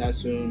playing that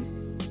soon,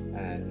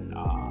 and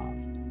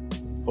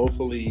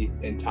hopefully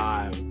in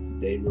time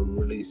they will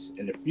release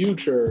in the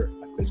future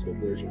a physical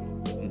version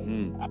of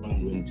the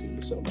Alan Wake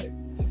 2. So like,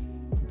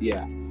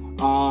 yeah.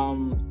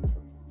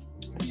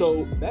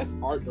 So best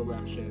art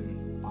direction.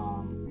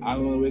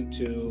 Alan Wake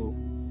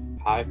 2,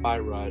 Hi-Fi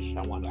Rush.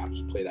 I want to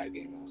actually play that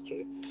game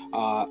actually.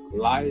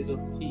 Lies of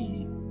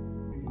P,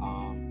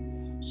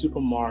 Super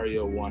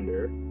Mario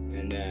Wonder,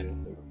 and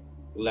then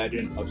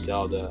Legend of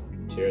Zelda: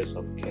 Tears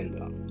of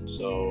Kingdom.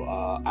 So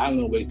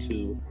Alan Wake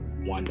 2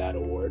 won that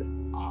award.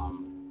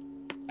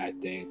 I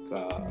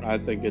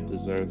think it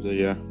deserves it.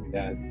 Yeah,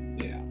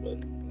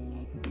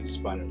 but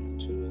Spider-Man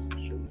 2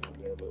 should be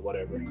there, but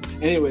whatever.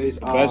 Anyways,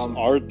 best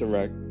art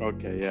direct.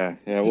 Okay,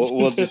 yeah.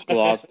 We'll just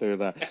gloss through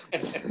that.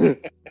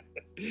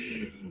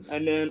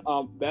 And then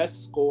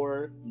best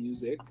score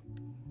music,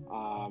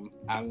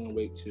 Alan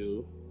Wake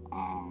 2,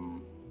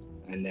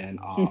 and then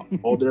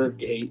Baldur's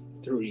Gate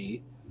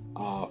 3,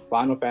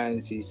 Final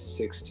Fantasy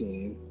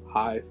 16,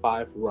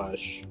 Hi-Fi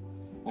Rush,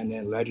 and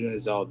then Legend of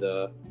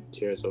Zelda: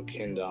 Tears of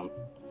Kingdom.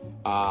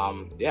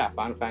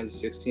 Final Fantasy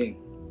 16.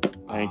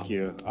 Thank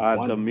you.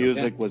 The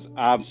music was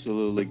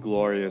absolutely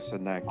glorious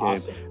in that game.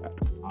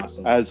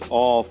 Awesome. As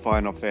all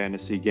Final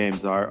Fantasy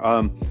games are.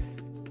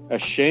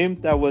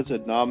 Ashamed that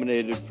wasn't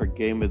nominated for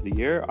Game of the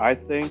Year. I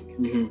think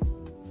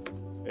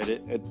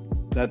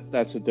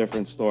that's a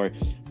different story.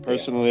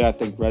 Personally, I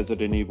think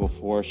Resident Evil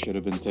 4 should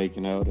have been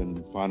taken out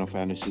and Final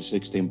Fantasy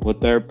 16 put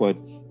there, but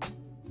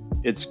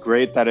it's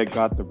great that it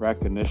got the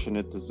recognition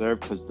it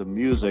deserved, because the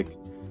music,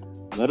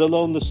 let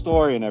alone the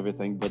story and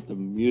everything, but the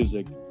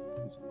music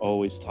is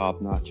always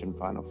top notch in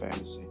Final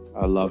Fantasy.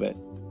 I love it.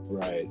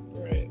 Right.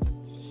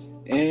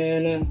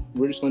 And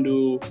we're just gonna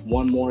do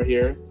one more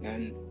here,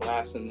 and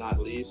last and not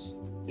least,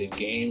 the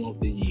game of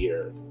the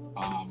year.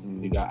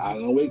 We got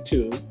Alan Wake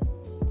 2,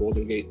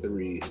 Baldur's Gate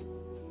 3,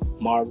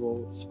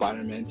 Marvel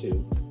Spider-Man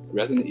 2,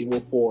 Resident Evil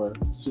 4,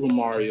 Super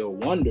Mario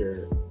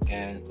Wonder,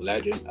 and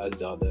Legend of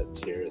Zelda: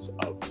 Tears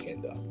of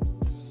Kingdom.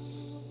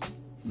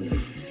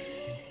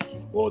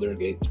 Baldur's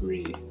Gate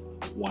 3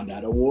 won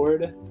that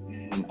award,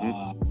 and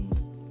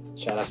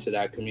shout out to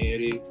that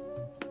community.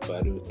 But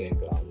I do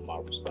think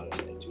Marvel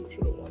Spider-Man 2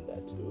 should have won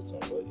that too. So,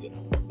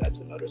 but that's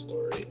another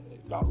story.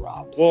 It got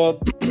robbed. Well,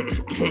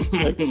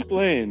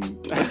 explain.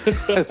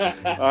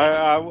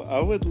 I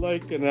would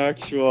like an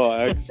actual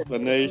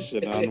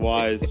explanation on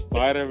why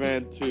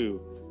Spider-Man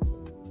 2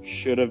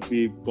 should have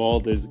beat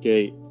Baldur's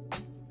Gate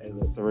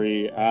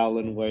 3,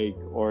 Alan Wake,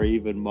 or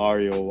even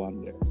Mario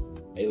Wonder.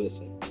 Hey,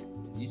 listen.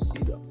 You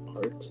see the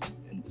art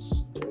and the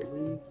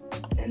story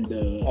and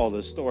the. Oh,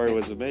 the story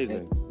was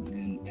amazing.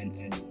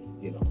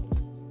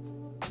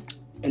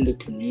 And the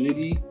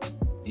community,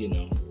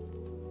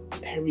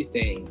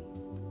 everything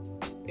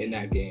in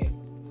that game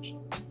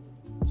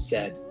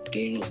said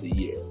Game of the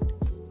Year,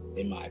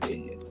 in my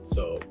opinion.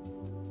 So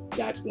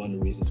that's one of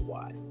the reasons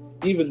why.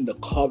 Even the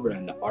cover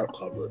and the art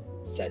cover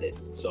said it.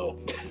 So,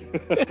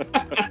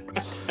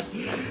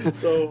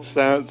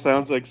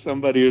 sounds like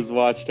somebody who's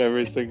watched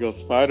every single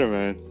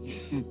Spider-Man.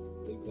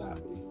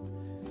 Exactly.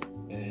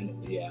 And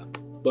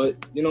but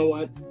you know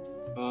what?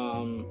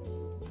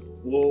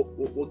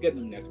 We'll get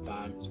them next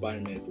time.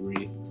 Spider-Man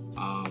 3.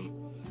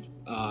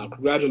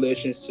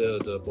 Congratulations to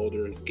the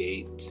Baldur's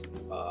Gate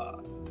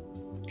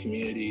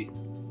community.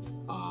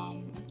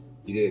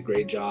 You did a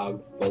great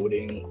job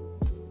voting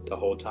the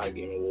whole Tie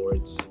Game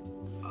Awards.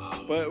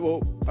 But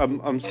well,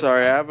 I'm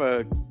sorry. I have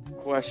a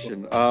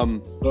question.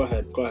 Go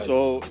ahead.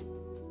 So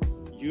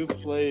you've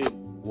played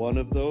one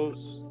of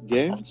those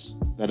games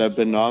that have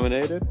been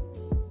nominated?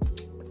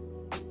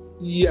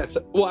 Yes.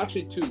 Well,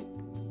 actually, two.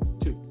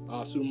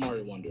 Super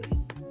Mario Wonder.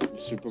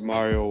 Super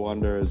Mario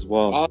Wonder as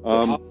well.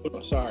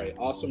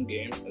 Awesome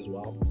game as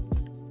well.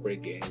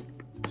 Great game.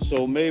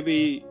 So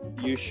maybe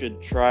you should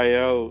try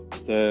out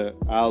the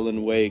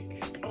Alan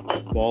Wake,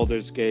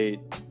 Baldur's Gate,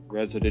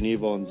 Resident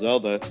Evil, and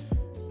Zelda,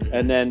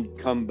 and then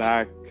come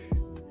back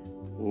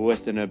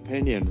with an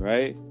opinion,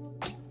 right?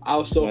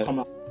 I'll still come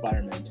out with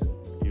Spider-Man 2.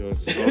 You'll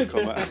still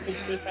come out.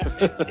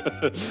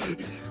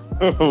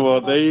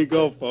 Well, there you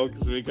go,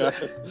 folks. We got.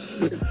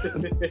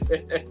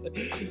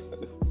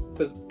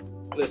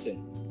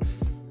 Listen,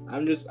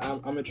 I'm a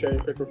cherry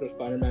picker for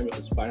Spider-Man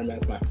because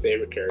Spider-Man's my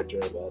favorite character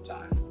of all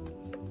time.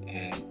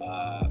 And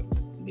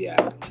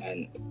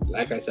and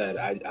like I said,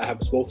 I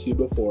have spoke to you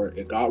before.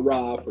 It got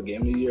raw for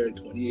Game of the Year in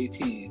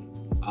 2018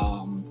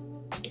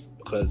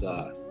 because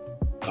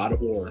God of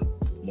War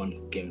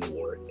won Game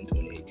Award in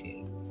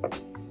 2018,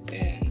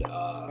 and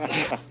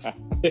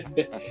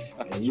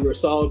and you were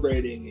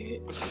celebrating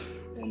it,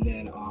 and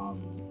then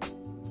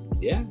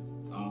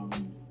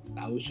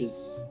I was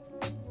just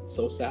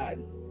so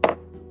sad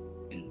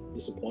and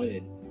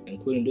disappointed.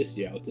 Including this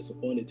year, I was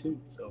disappointed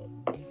too. So,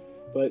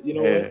 but you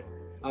know what?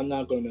 I'm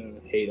not going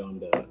to hate on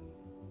the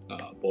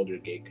Boulder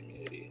Gate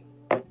community.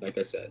 Like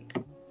I said,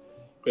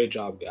 great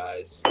job,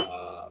 guys.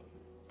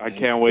 I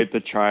can't wait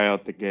to try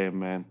out the game,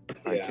 man.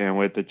 Yeah. I can't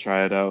wait to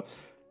try it out.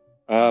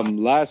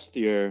 Last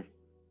year,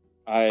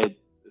 the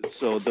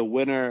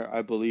winner,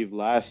 I believe,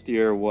 last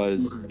year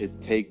was It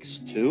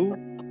Takes Two.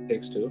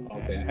 Takes Two,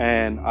 okay.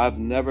 And I've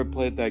never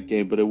played that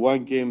game, but it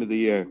won Game of the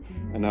Year,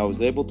 and I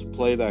was able to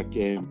play that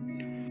game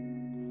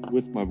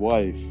with my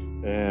wife.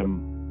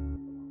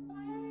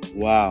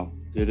 Wow,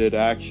 did it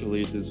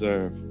actually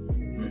deserve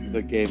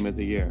the Game of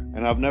the Year?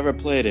 And I've never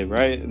played it,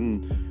 right?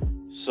 And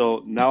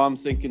so now I'm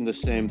thinking the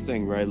same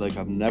thing, right? Like,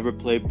 I've never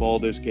played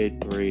Baldur's Gate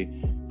 3.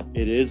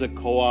 It is a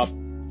co-op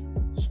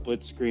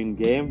split screen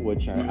game,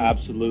 which I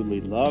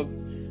absolutely love.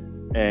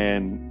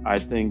 And I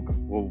think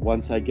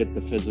once I get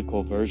the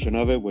physical version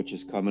of it, which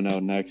is coming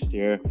out next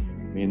year,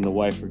 me and the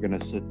wife are going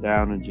to sit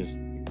down and just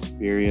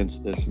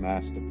experience this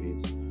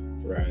masterpiece.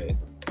 Right.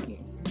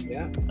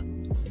 Yeah.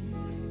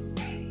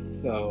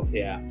 So,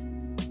 yeah.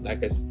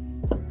 Like I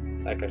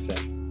said,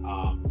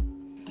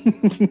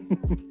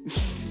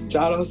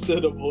 shout outs to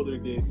the Boulder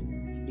Gate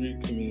 3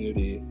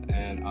 community,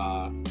 and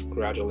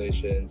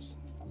congratulations.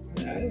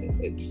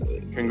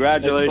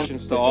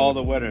 Congratulations to all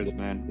the winners,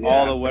 man. Yeah,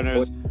 all the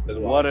winners. well.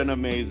 What an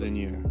amazing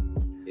year.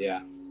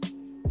 Yeah,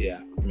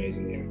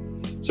 amazing year.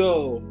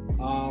 So,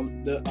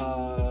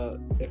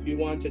 if you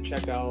want to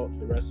check out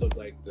the rest of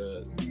like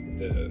the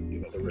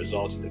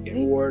results of the Game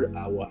Award,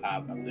 I will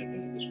have a link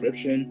in the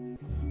description.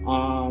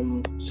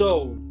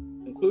 So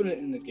included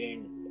in the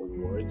Game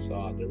Awards,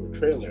 there were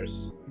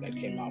trailers that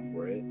came out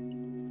for it.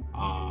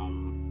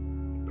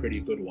 Pretty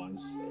good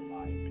ones, in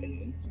my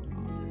opinion.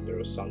 There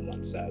were some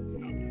ones that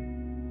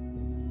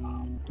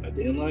I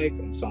didn't like,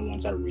 and some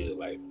ones I really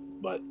liked.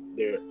 But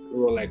there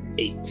were like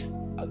 8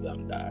 of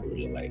them that I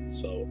really liked.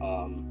 So,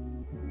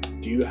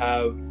 do you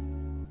have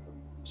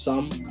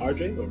some,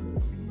 RJ, or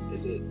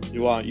is it?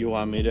 You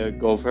want me to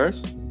go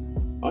first?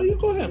 Oh, you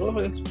go ahead. Go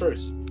ahead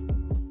first.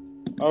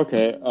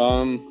 Okay.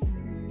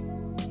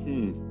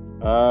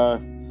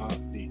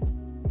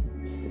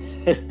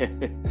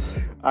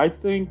 I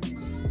think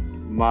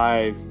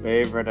my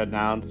favorite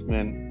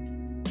announcement.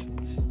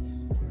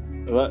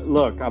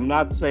 Look, I'm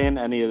not saying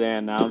any of the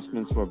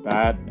announcements were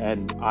bad,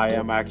 and I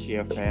am actually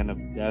a fan of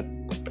Death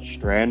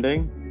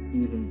Stranding.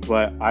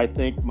 But I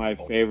think my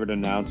favorite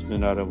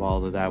announcement out of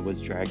all of that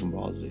was Dragon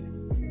Ball Z.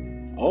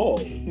 Oh,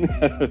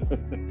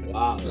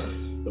 wow!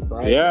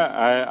 Surprise.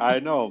 Yeah, I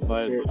know,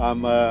 but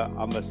I'm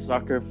a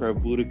sucker for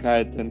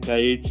Budokai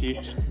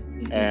Tenkaichi,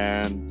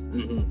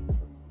 and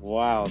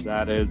wow,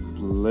 that is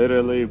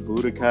literally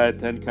Budokai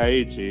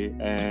Tenkaichi,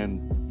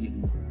 and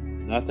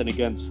nothing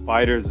against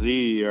Fighter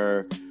Z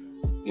or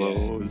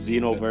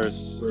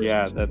Xenoverse.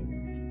 Yeah, that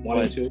 1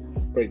 and 2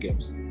 great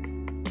games.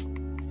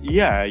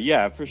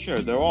 Yeah, for sure.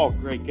 They're all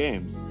great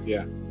games.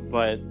 Yeah.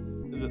 But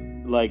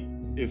like,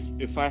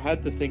 if I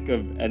had to think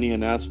of any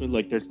announcement,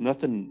 like, there's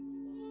nothing.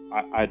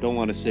 I don't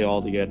want to say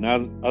all the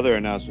other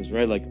announcements,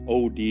 right? Like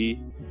OD,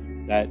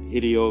 that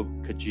Hideo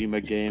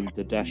Kojima game,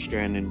 the Death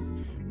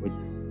Stranding, with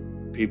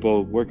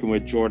people working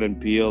with Jordan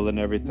Peele and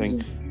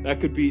everything.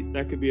 That could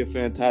be a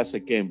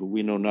fantastic game, but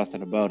we know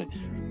nothing about it.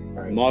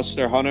 Right.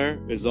 Monster Hunter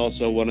is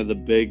also one of the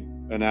big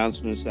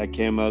announcements that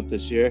came out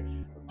this year.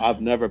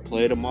 I've never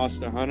played a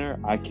Monster Hunter.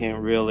 I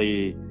can't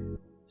really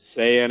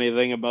say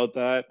anything about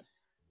that.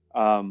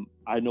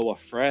 I know a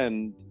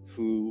friend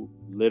who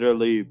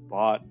literally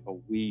bought a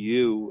Wii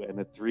U and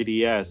a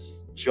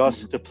 3DS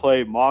just to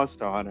play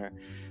Monster Hunter.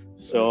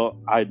 So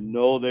I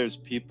know there's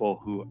people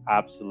who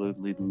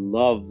absolutely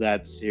love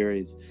that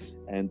series,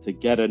 and to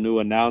get a new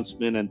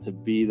announcement and to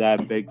be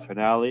that big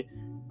finale,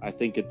 I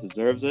think it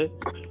deserves it.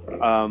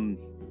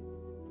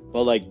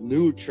 But like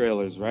new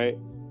trailers, right?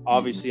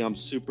 Obviously, I'm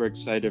super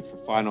excited for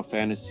Final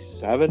Fantasy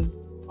VII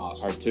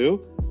Part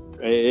 2.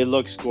 It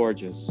looks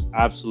gorgeous,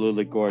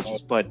 absolutely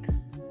gorgeous. But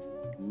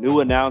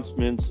new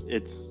announcements,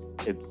 it's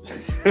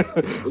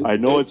I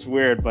know it's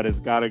weird, but it's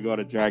got to go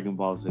to Dragon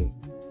Ball Z.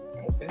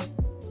 Okay.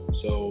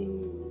 So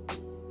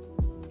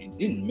you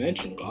didn't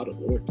mention God of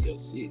War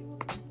DLC.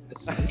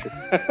 That's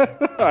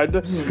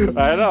interesting.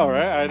 I know,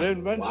 right? I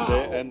didn't mention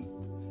it, and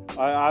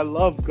I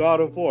love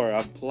God of War.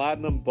 I've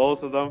platinumed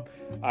both of them.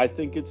 I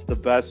think it's the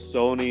best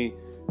Sony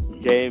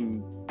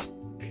game,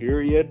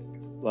 period.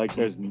 Like,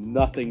 there's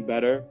nothing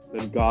better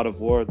than God of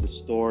War. The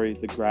story,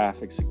 the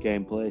graphics, the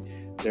gameplay.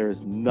 There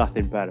is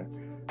nothing better.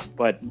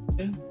 But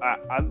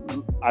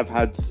I've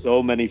had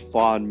so many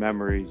fond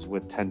memories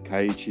with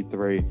Tenkaichi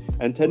 3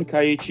 and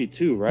Tenkaichi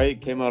 2, right?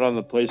 It came out on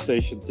the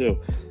PlayStation 2.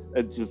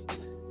 It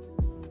just,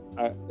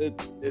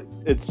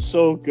 it's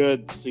so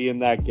good seeing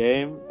that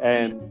game.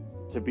 And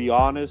to be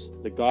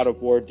honest, the God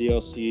of War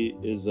DLC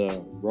is a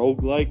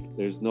roguelike.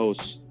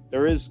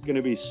 There is going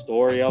to be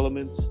story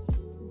elements,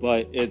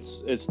 but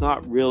it's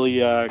not really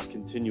a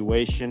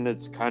continuation.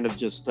 It's kind of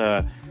just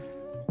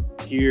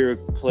here,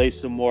 play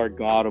some more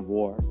God of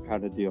War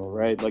kind of deal,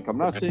 right? Like, I'm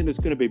not saying it's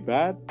going to be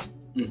bad,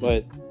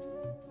 but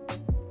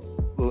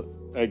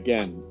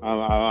again,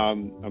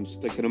 I'm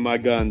sticking to my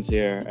guns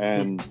here,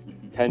 and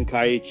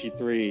Tenkaichi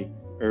 3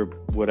 or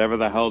whatever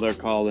the hell they're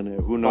calling it,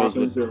 who knows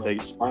what they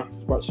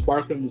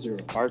Sparkling Zero.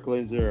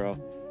 Sparkling Zero.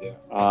 Yeah.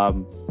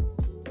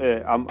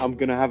 I'm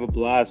gonna have a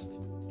blast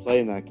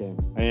playing that game.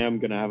 I am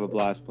gonna have a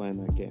blast playing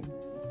that game.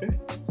 Okay.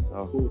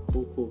 So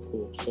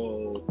Cool.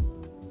 So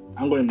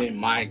I'm going to name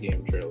my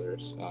game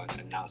trailers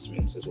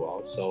announcements as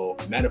well. So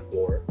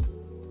Metaphor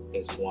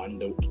is one.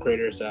 The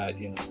creators that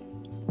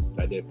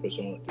did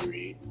Persona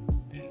 3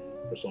 and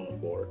Persona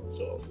 4.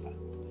 So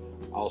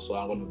also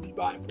I'm going to be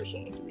buying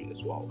Persona 3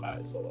 as well,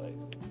 guys. So like,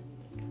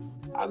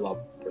 I love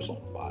Persona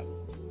 5.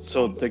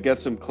 So to get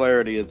some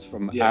clarity, it's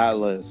from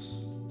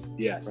Atlas.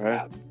 Yes,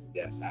 right?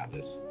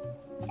 Atlas.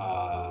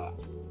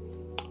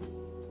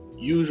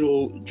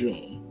 Usual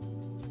June.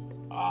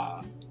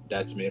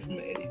 That's made from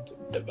an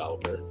indie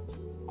developer.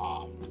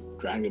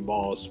 Dragon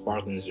Ball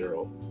Sparkling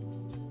Zero.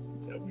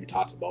 We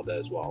talked about that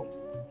as well.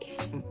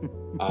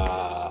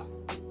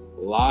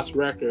 Lost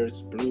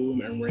Records,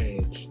 Bloom and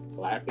Rage,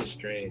 Life is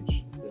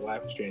Strange. The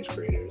Life is Strange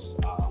creators.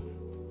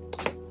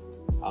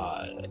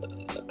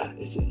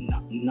 Is it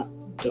not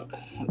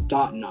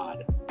Dot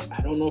Nod?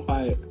 I don't know if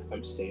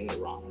I'm saying it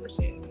wrong or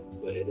saying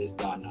it, but it is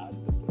Dot Nod,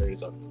 the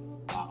creators of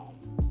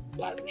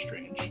Life is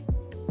Strange.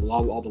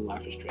 Love all the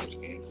Life is Strange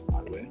games,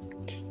 by the way.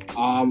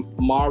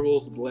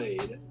 Marvel's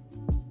Blade.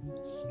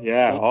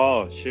 Yeah.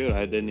 Oh shoot!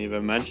 I didn't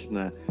even mention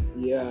that.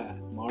 Yeah,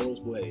 Marvel's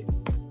Blade.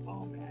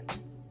 Oh man,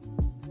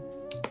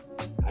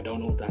 I don't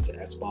know if that's an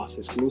Xbox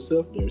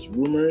exclusive. There's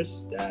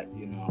rumors that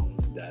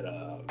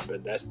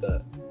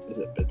Bethesda. Is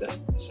it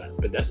Bethesda? Sorry,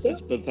 Bethesda.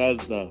 It's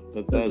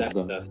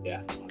Bethesda.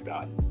 Yeah. Oh my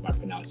god, my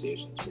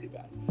pronunciation is pretty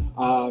bad.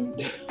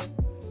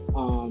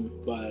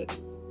 But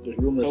there's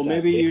rumors. So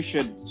maybe you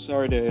should.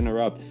 Sorry to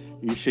interrupt.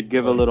 You should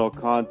give a little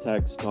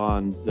context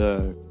on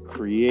the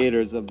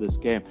creators of this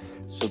game.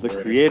 So the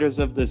creators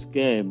of this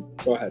game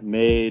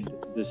made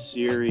the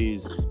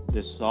series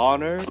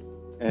Dishonored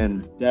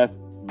and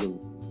Deathloop.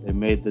 They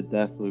made the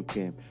Deathloop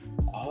game.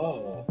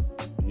 Oh.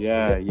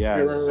 Yeah.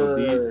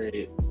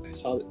 Right.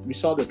 We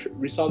saw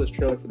this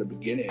trailer for the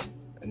beginning,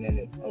 and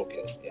then go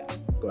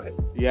ahead.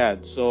 Yeah.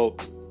 So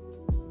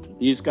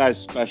these guys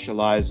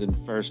specialize in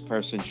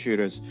first-person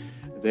shooters.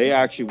 They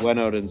actually went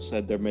out and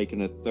said they're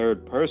making a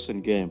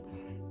third-person game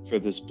for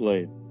this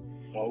Blade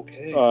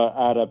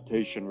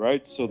adaptation,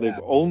 right? So they've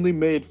only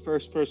made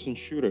first-person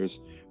shooters,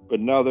 but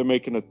now they're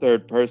making a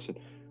third person.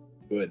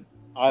 Good.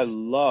 I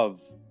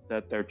love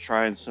that they're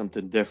trying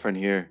something different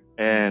here,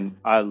 and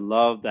I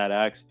love that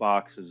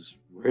Xbox is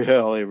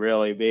really,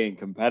 really being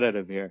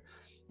competitive here.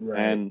 Right.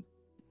 And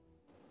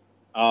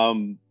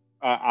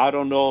I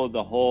don't know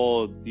the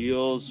whole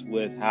deals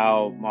with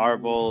how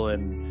Marvel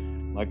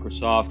and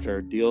Microsoft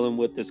are dealing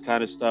with this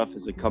kind of stuff.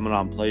 Is it coming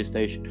on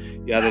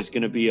PlayStation? Yeah, there's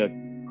going to be a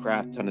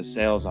crap ton of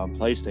sales on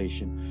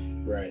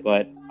PlayStation. Right.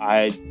 But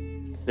I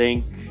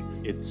think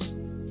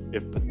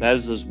if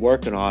Bethesda's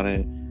working on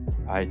it,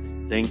 I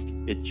think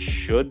it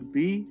should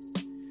be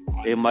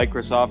a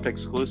Microsoft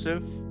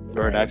exclusive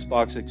or an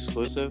Xbox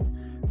exclusive.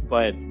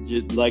 But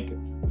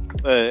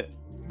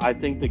I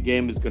think the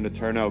game is going to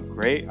turn out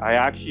great. I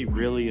actually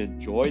really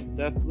enjoyed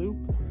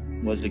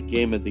Deathloop. Was it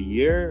game of the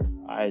year?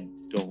 I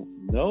don't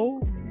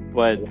know,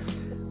 but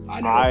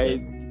I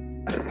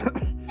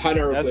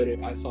never played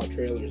it. I saw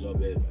trailers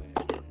of it.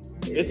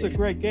 It's a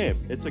great game.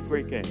 It's a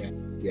great game.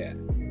 Yeah.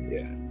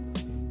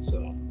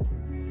 So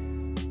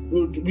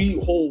we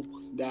hope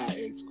that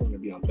it's going to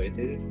be on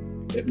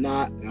PlayStation. If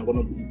not, I'm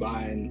going to be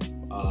buying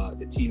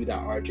the TV that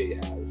RJ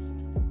has,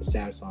 the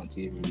Samsung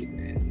TV,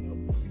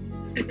 and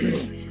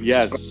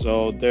Yes.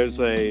 So there's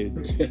a.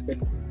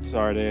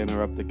 Sorry to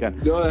interrupt again.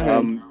 Go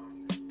ahead.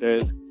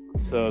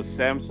 So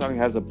Samsung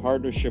has a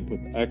partnership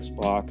with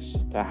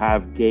Xbox to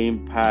have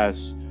Game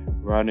Pass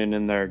running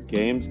in their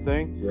games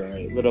thing.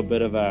 Right. A little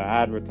bit of an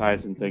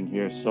advertising thing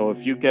here. So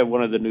if you get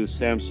one of the new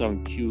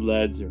Samsung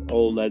QLEDs or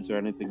OLEDs or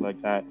anything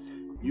like that,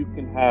 you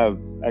can have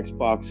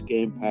Xbox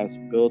Game Pass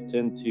built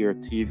into your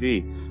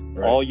TV.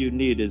 Right. All you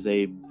need is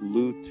a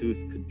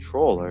Bluetooth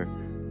controller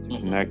to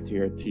connect to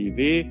your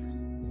TV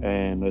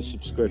and a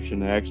subscription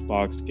to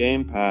Xbox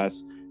Game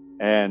Pass.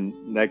 And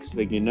next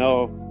thing you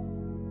know,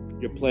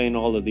 you're playing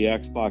all of the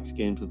Xbox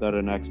games without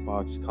an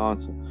Xbox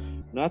console.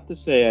 Not to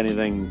say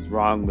anything's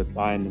wrong with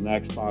buying an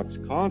Xbox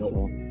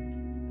console,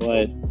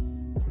 but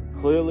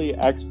clearly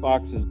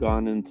Xbox has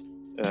gone in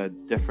a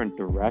different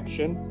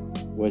direction,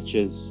 which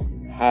is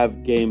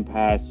have Game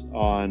Pass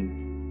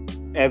on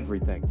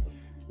everything.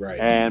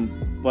 Right.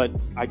 But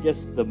I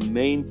guess the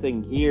main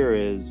thing here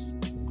is,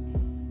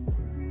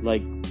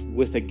 like,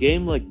 with a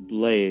game like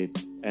Blade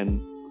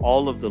and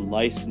all of the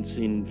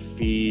licensing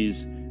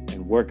fees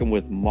and working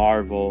with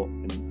Marvel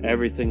and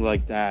everything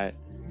like that,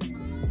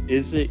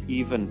 is it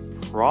even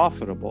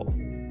profitable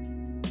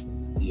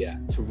to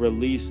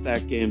release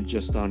that game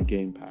just on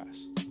Game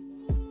Pass?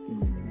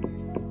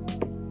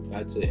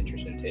 That's an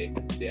interesting take.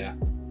 Yeah.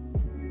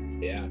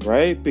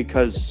 Right?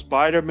 Because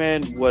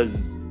Spider-Man was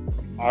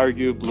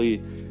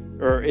arguably,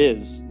 or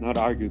is, not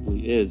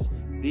arguably, is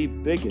the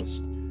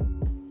biggest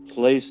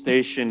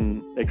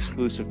PlayStation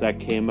exclusive that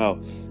came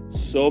out.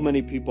 So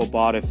many people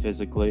bought it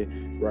physically,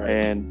 right?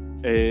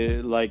 And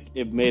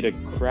it made a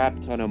crap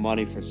ton of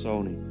money for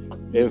Sony.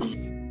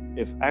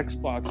 If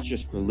Xbox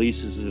just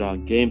releases it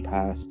on Game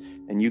Pass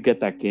and you get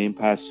that Game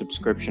Pass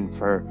subscription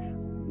for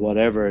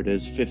whatever it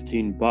is,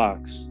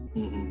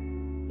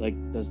 $15, like,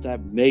 does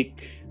that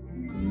make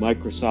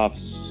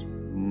Microsoft's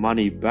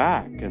money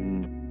back?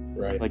 And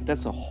like,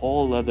 that's a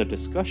whole other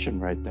discussion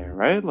right there,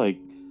 right? Like,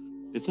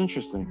 it's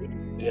interesting.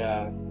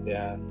 Yeah.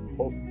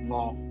 Well,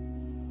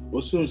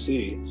 we'll soon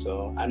see.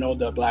 So I know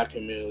the Black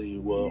community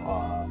will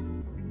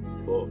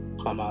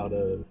come out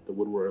of the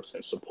woodworks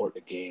and support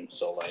the game.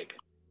 So like,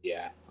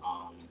 it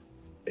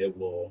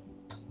will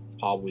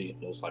probably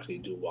most likely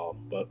do well.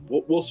 But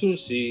we'll soon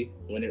see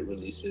when it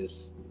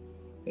releases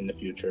in the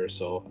future.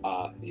 So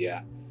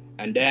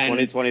and then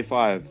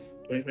 2025.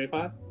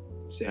 2025.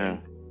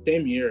 Same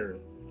year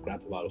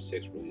Grand Theft Auto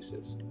 6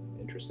 releases.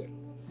 Interesting.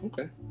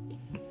 Okay.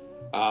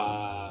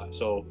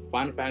 So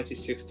Final Fantasy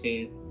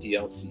 16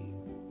 DLC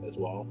as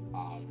well.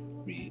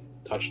 We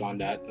touched on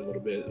that a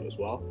little bit as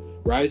well.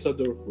 Rise of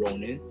the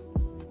Ronin,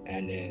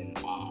 and then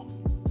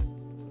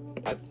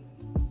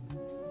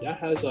that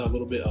has a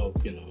little bit of,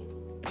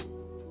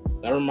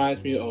 that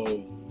reminds me of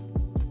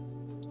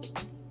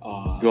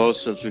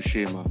Ghost of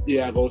Tsushima.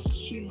 Yeah, Ghost of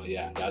Tsushima.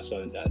 Yeah, that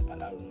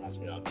reminds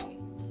me of.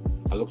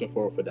 I'm looking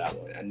forward for that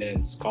one. And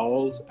then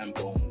Skulls and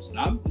Bones.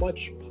 Not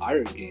much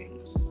pirate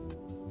games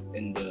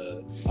in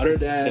the other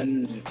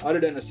than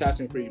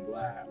Assassin's Creed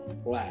Black.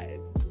 Right,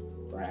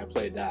 I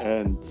played that.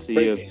 And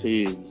Sea of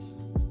Thieves.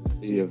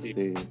 Sea of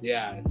Thieves.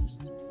 Yeah, it's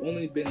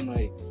only been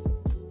like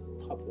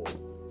a couple.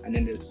 And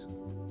then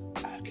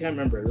I can't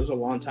remember. It was a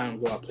long time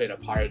ago I played a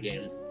pirate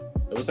game.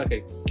 It was like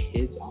a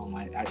kids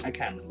online. I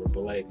can't remember,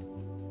 but like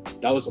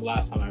that was the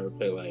last time I ever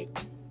played like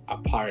a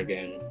pirate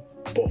game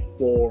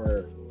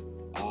before.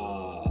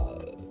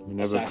 You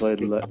never played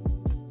Go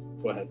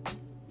ahead.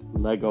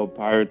 Lego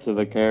Pirates of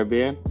the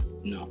Caribbean?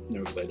 No,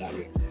 never played that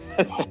game.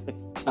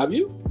 Have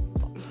you?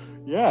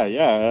 Yeah,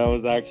 that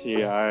was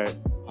actually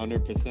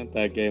 100%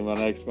 that game on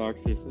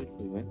Xbox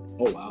 360, man.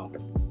 Oh wow,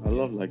 I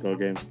love Lego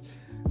games.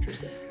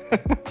 Interesting.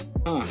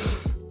 Well,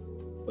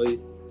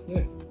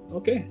 yeah.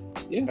 Okay.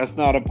 Yeah. That's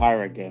not a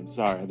pirate game.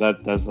 Sorry,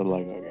 that's a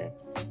Lego game.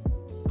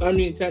 I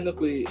mean,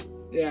 technically,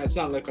 yeah, it's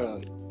not like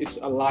it's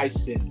a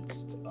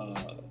licensed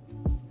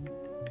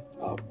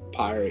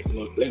pirate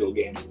Lego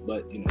game,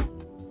 but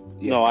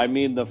Yeah. No, I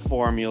mean the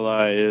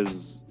formula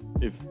is,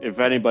 if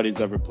anybody's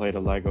ever played a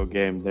Lego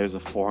game, there's a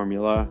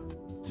formula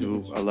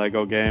to a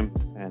Lego game,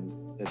 and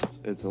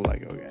it's a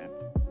Lego game.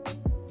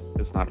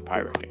 It's not a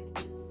pirate game.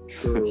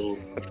 True.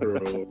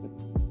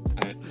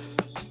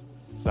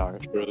 Sorry.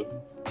 True.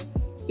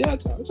 Yeah,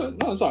 it's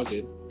all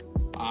good.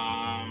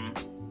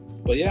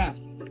 But yeah,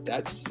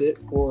 that's it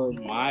for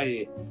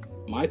my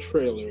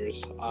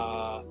trailers.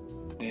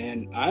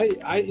 And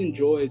I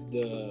enjoyed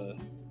the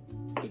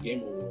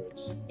Game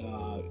Awards.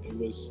 It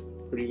was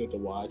pretty good to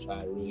watch.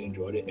 I really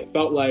enjoyed it. It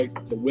felt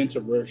like the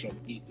winter version of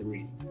E3, in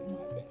my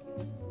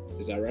opinion.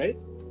 Is that right?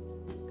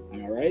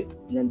 Am I right?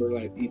 Remember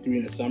like E3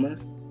 in the summer?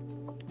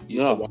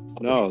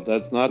 No,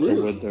 that's not the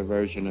winter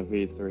version of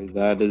E3.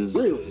 That is.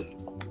 Really?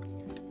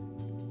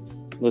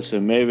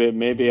 Listen,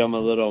 maybe I'm a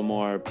little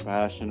more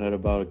passionate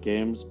about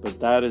games, but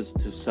that is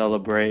to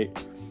celebrate.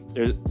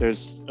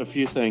 There's a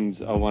few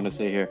things I want to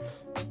say here.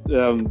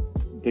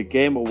 The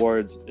Game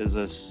Awards is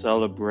a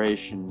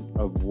celebration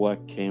of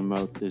what came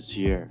out this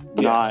year,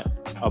 not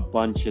a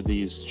bunch of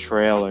these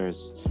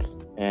trailers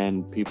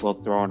and people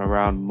throwing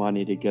around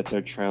money to get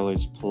their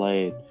trailers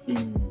played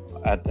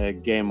at the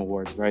Game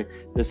Awards, right?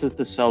 This is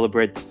to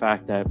celebrate the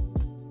fact that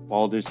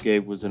Baldur's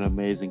Gate was an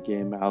amazing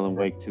game. Alan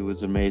Wake 2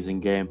 was an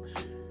amazing game.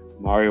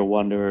 Mario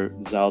Wonder,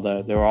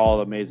 Zelda, they were all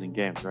amazing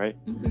games, right?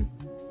 Mhm.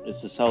 It's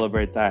to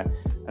celebrate that.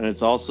 And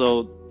it's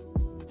also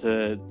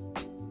to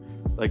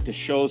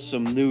show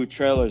some new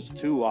trailers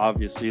too,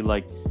 obviously.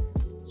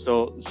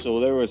 So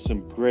there were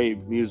some great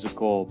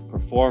musical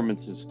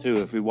performances too.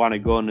 If we want to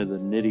go into the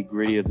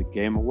nitty-gritty of the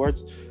Game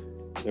Awards,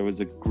 there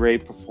was a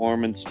great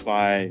performance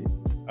by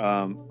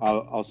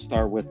I'll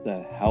start with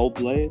the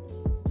Hellblade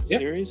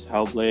series.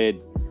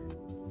 Hellblade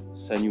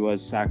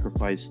Senua's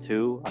Sacrifice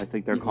 2, I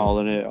think they're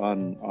calling it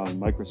on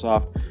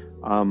Microsoft.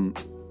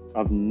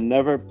 I've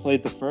never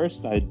played the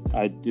first.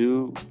 I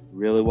do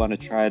really want to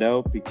try it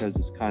out because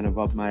it's kind of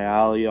up my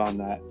alley on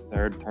that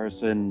third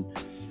person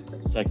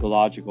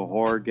psychological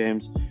horror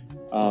games.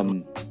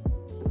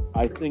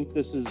 I think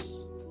this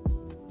is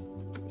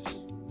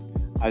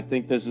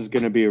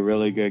going to be a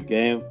really good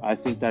game. I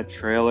think that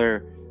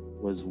trailer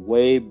was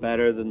way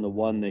better than the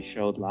one they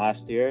showed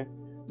last year.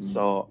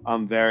 So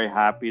I'm very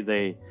happy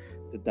they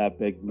did that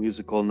big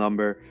musical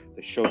number.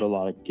 They showed a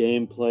lot of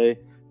gameplay.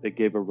 They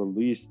gave a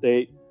release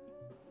date.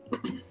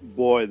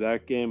 Boy,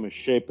 that game is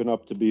shaping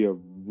up to be a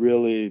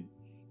really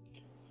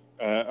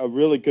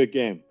good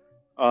game.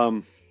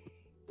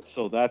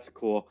 So that's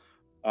cool.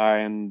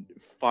 And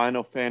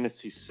Final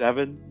Fantasy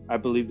VII, I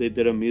believe they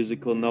did a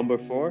musical number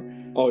for.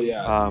 Oh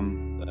yeah.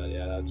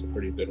 Yeah, that's a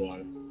pretty good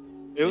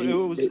one. It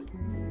was.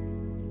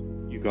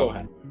 You go. Go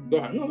ahead.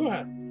 No, go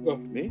ahead. Go.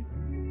 Me?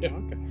 Yeah.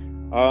 Okay.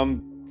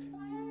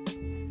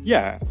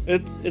 Yeah,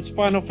 it's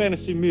Final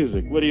Fantasy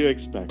music. What do you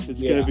expect?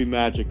 It's gonna be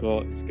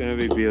magical. It's gonna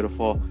be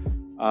beautiful.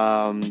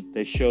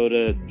 They showed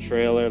a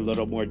trailer, a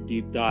little more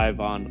deep dive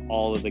on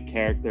all of the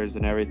characters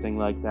and everything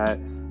like that.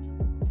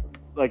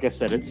 Like I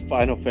said, it's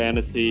Final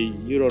Fantasy.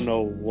 You don't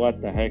know what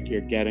the heck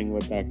you're getting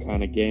with that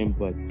kind of game,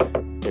 but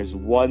there's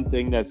one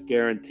thing that's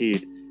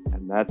guaranteed,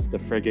 and that's the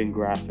friggin'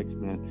 graphics,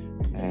 man.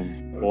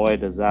 And boy,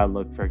 does that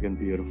look friggin'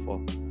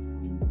 beautiful.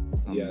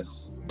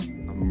 Yes.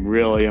 I'm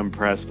really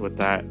impressed with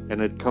that.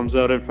 And it comes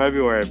out in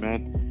February,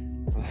 man.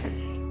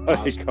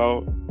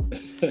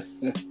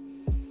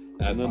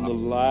 And then the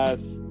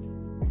last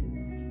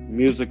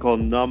musical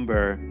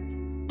number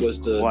was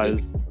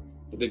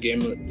the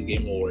game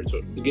awards,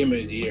 or the game of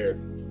the year.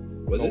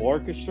 Was the it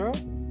orchestra?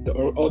 The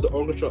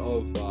orchestra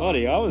of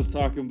Buddy, I was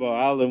talking about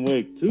Alan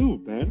Wake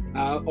 2, man.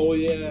 Oh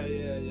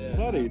yeah.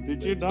 Buddy,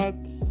 did you not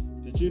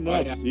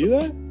see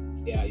that?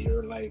 Yeah,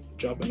 you're like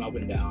jumping up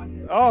and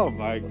down. Oh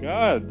my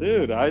god,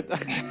 dude.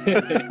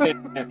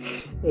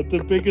 With the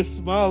biggest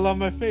smile on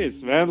my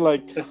face, man.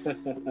 Like,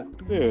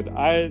 dude,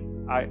 I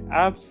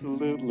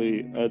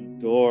absolutely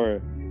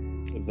adore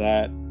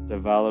that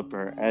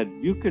developer.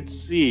 And you could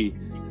see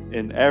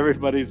in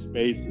everybody's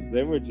faces,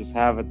 they were just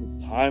having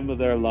the time of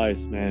their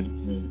lives, man.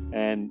 Mm-hmm.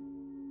 And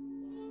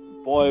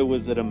boy,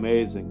 was it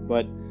amazing.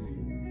 But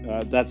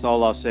that's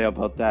all I'll say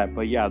about that.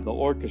 But yeah, the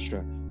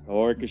orchestra,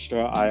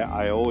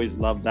 I always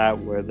love that,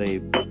 where they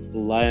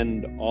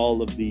blend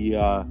all of the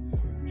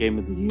Game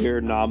of the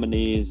Year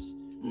nominees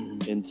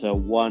into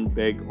one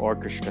big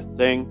orchestra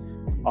thing.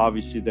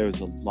 Obviously,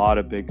 there's a lot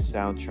of big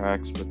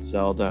soundtracks with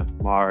Zelda,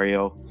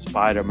 Mario,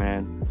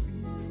 Spider-Man,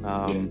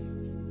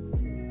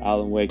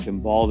 Alan Wake,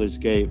 and Baldur's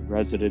Gate,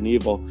 Resident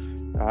Evil.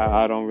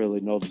 I don't really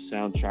know the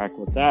soundtrack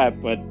with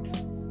that, but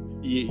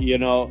you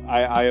know,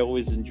 I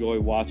always enjoy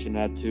watching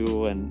that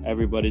too, and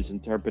everybody's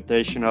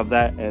interpretation of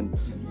that. And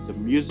the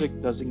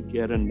music doesn't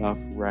get enough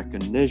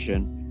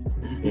recognition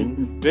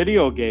in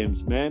video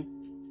games, man.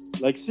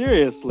 Like,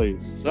 seriously,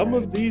 some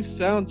of these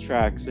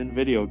soundtracks in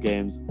video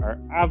games are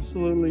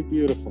absolutely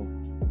beautiful.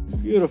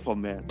 Beautiful,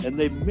 man. And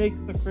they make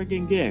the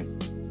friggin' game.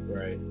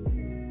 Right.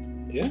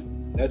 Yeah,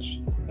 that's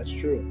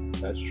true.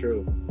 That's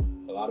true.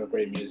 A lot of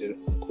great music,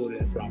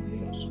 including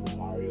from, Super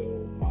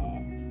Mario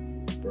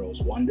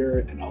Bros. Wonder,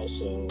 and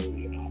also,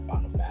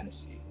 Final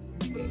Fantasy.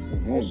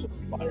 And also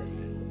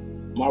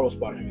Spider-Man. Marvel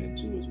Spider-Man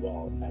 2 as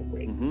well. That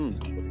great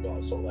music as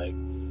well. So, like,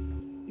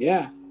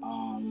 yeah.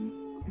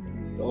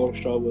 The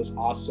orchestra was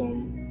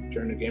awesome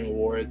during the Game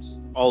Awards.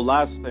 Oh,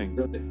 last thing.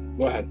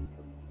 Go ahead.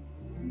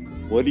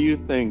 What do you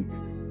think?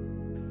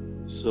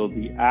 So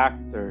the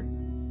actor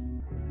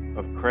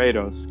of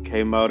Kratos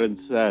came out and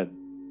said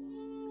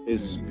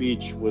his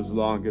speech was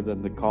longer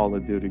than the Call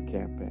of Duty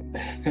campaign.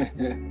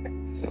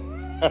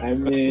 I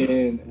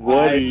mean,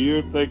 what do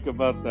you think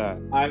about that?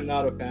 I'm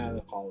not a fan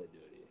of Call of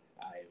Duty.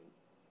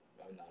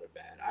 I'm not a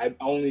fan. I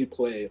only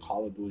play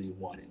Call of Duty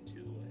 1 and 2,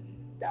 and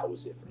that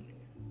was it for me.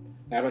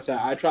 Like I said,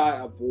 I try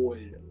to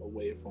avoid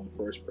away from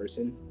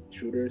first-person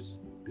shooters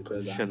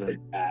because I'm pretty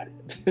bad.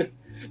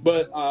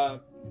 But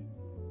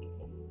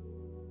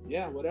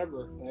yeah,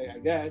 whatever. Like, I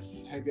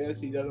guess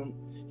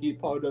he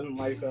probably doesn't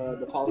like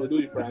the Call of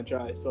Duty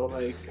franchise. So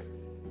like,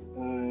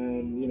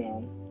 and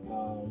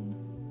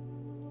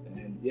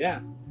yeah,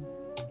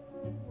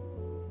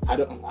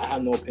 I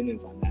have no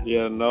opinions on that.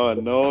 Yeah,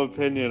 no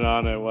opinion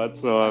on it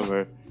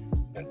whatsoever.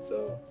 And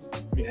so,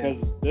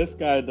 because this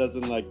guy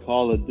doesn't like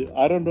Call of Duty.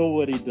 I don't know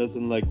what he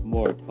doesn't like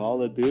more,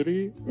 Call of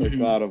Duty or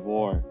God of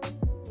War.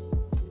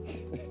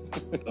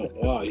 Oh,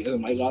 wow, he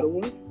doesn't like God of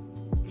War?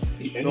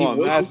 No,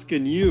 I'm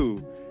asking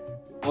you.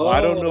 Oh,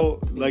 I don't know.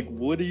 Like,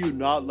 what do you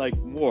not like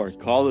more,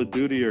 Call of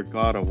Duty or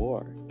God of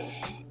War?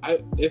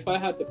 If I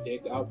had to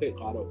pick, I'll pick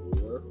God of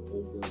War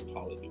over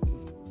Call of Duty.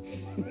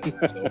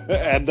 So,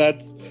 And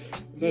that's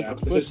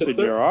twisting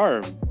your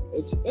arm.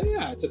 It's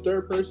a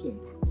third person,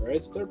 right?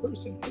 It's third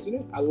person, isn't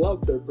it? I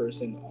love third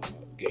person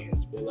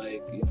games, but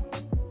like, you know,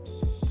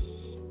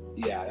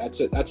 yeah, that's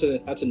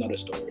another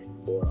story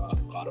for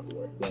God of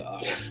War.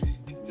 But,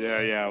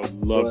 Yeah, I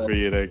would love for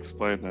you to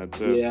explain that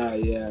too.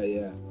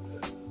 Yeah.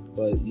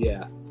 But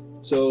yeah,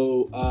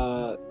 so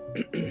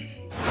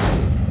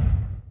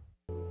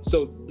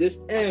so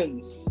this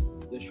ends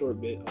the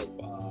short bit of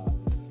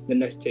the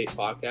Next Tape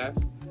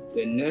podcast.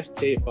 The Next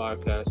Tape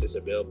podcast is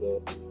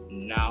available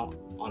now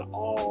on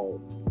all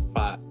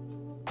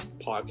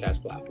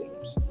podcast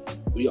platforms.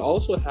 We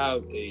also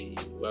have a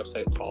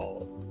website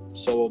called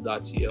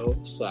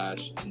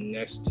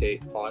solo.to/Next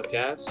Tape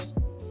podcast,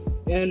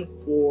 and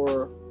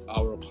for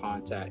our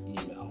contact,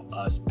 email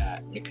us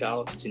at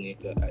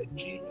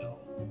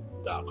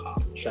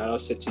mikeltanika@gmail.com. Shout out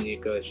to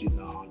Tanika. She's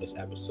not on this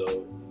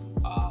episode.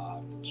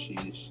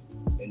 She's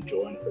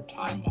enjoying her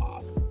time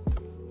off.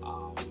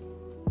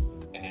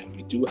 And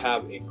we do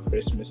have a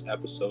Christmas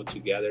episode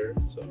together.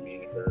 So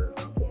me and her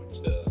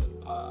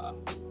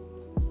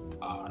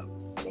are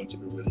going to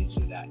be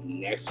releasing that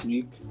next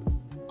week.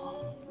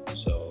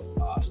 So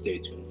stay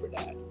tuned for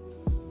that.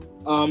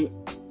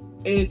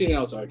 Anything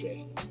else,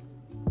 RJ?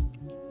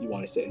 You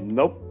want to say?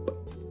 Nope.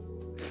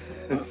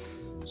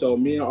 So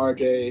me and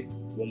RJ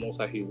will most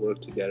likely work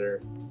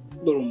together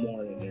a little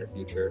more in the near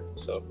future.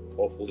 So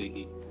hopefully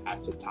he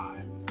has the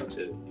time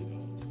to, you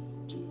know,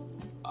 do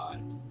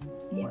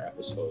more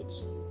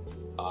episodes.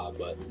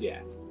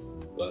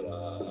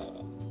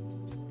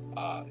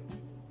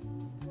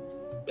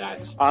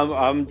 That's.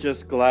 I'm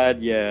just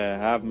glad you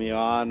have me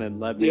on and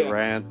let me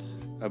rant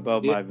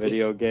about my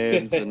video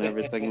games and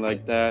everything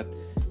like that.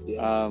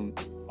 Yeah.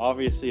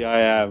 Obviously, I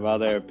have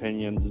other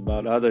opinions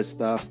about other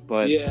stuff,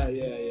 but Yeah.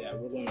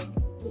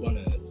 We're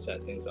gonna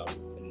set things up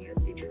in the near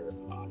future.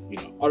 You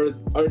know, other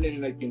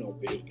than like, you know,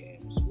 video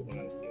games, we're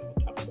gonna, you know,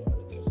 talk about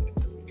other things in the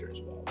near future as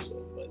well. So,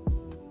 but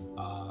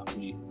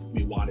we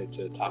wanted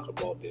to talk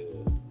about the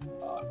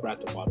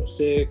Grand Theft Auto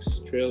 6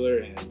 trailer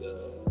and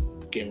the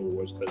Game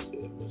Awards because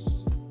it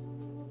was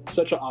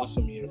such an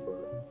awesome year for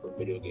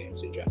video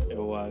games in general. it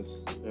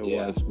was,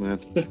 man.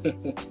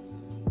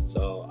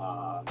 So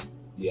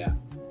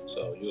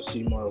so you'll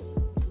see more of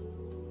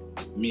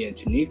me and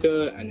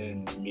Tanika, and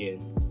then me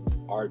and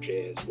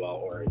RJ as well,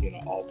 or, you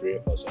know, all three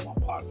of us on one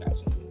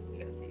podcast in the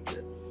near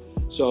future.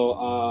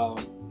 So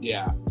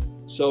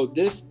so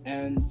this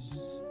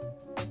ends.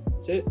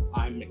 That's it.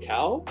 I'm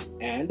Mikal,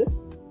 and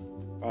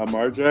I'm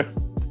RJ.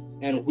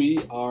 And we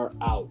are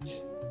out.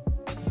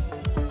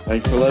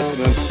 Thanks for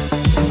listening.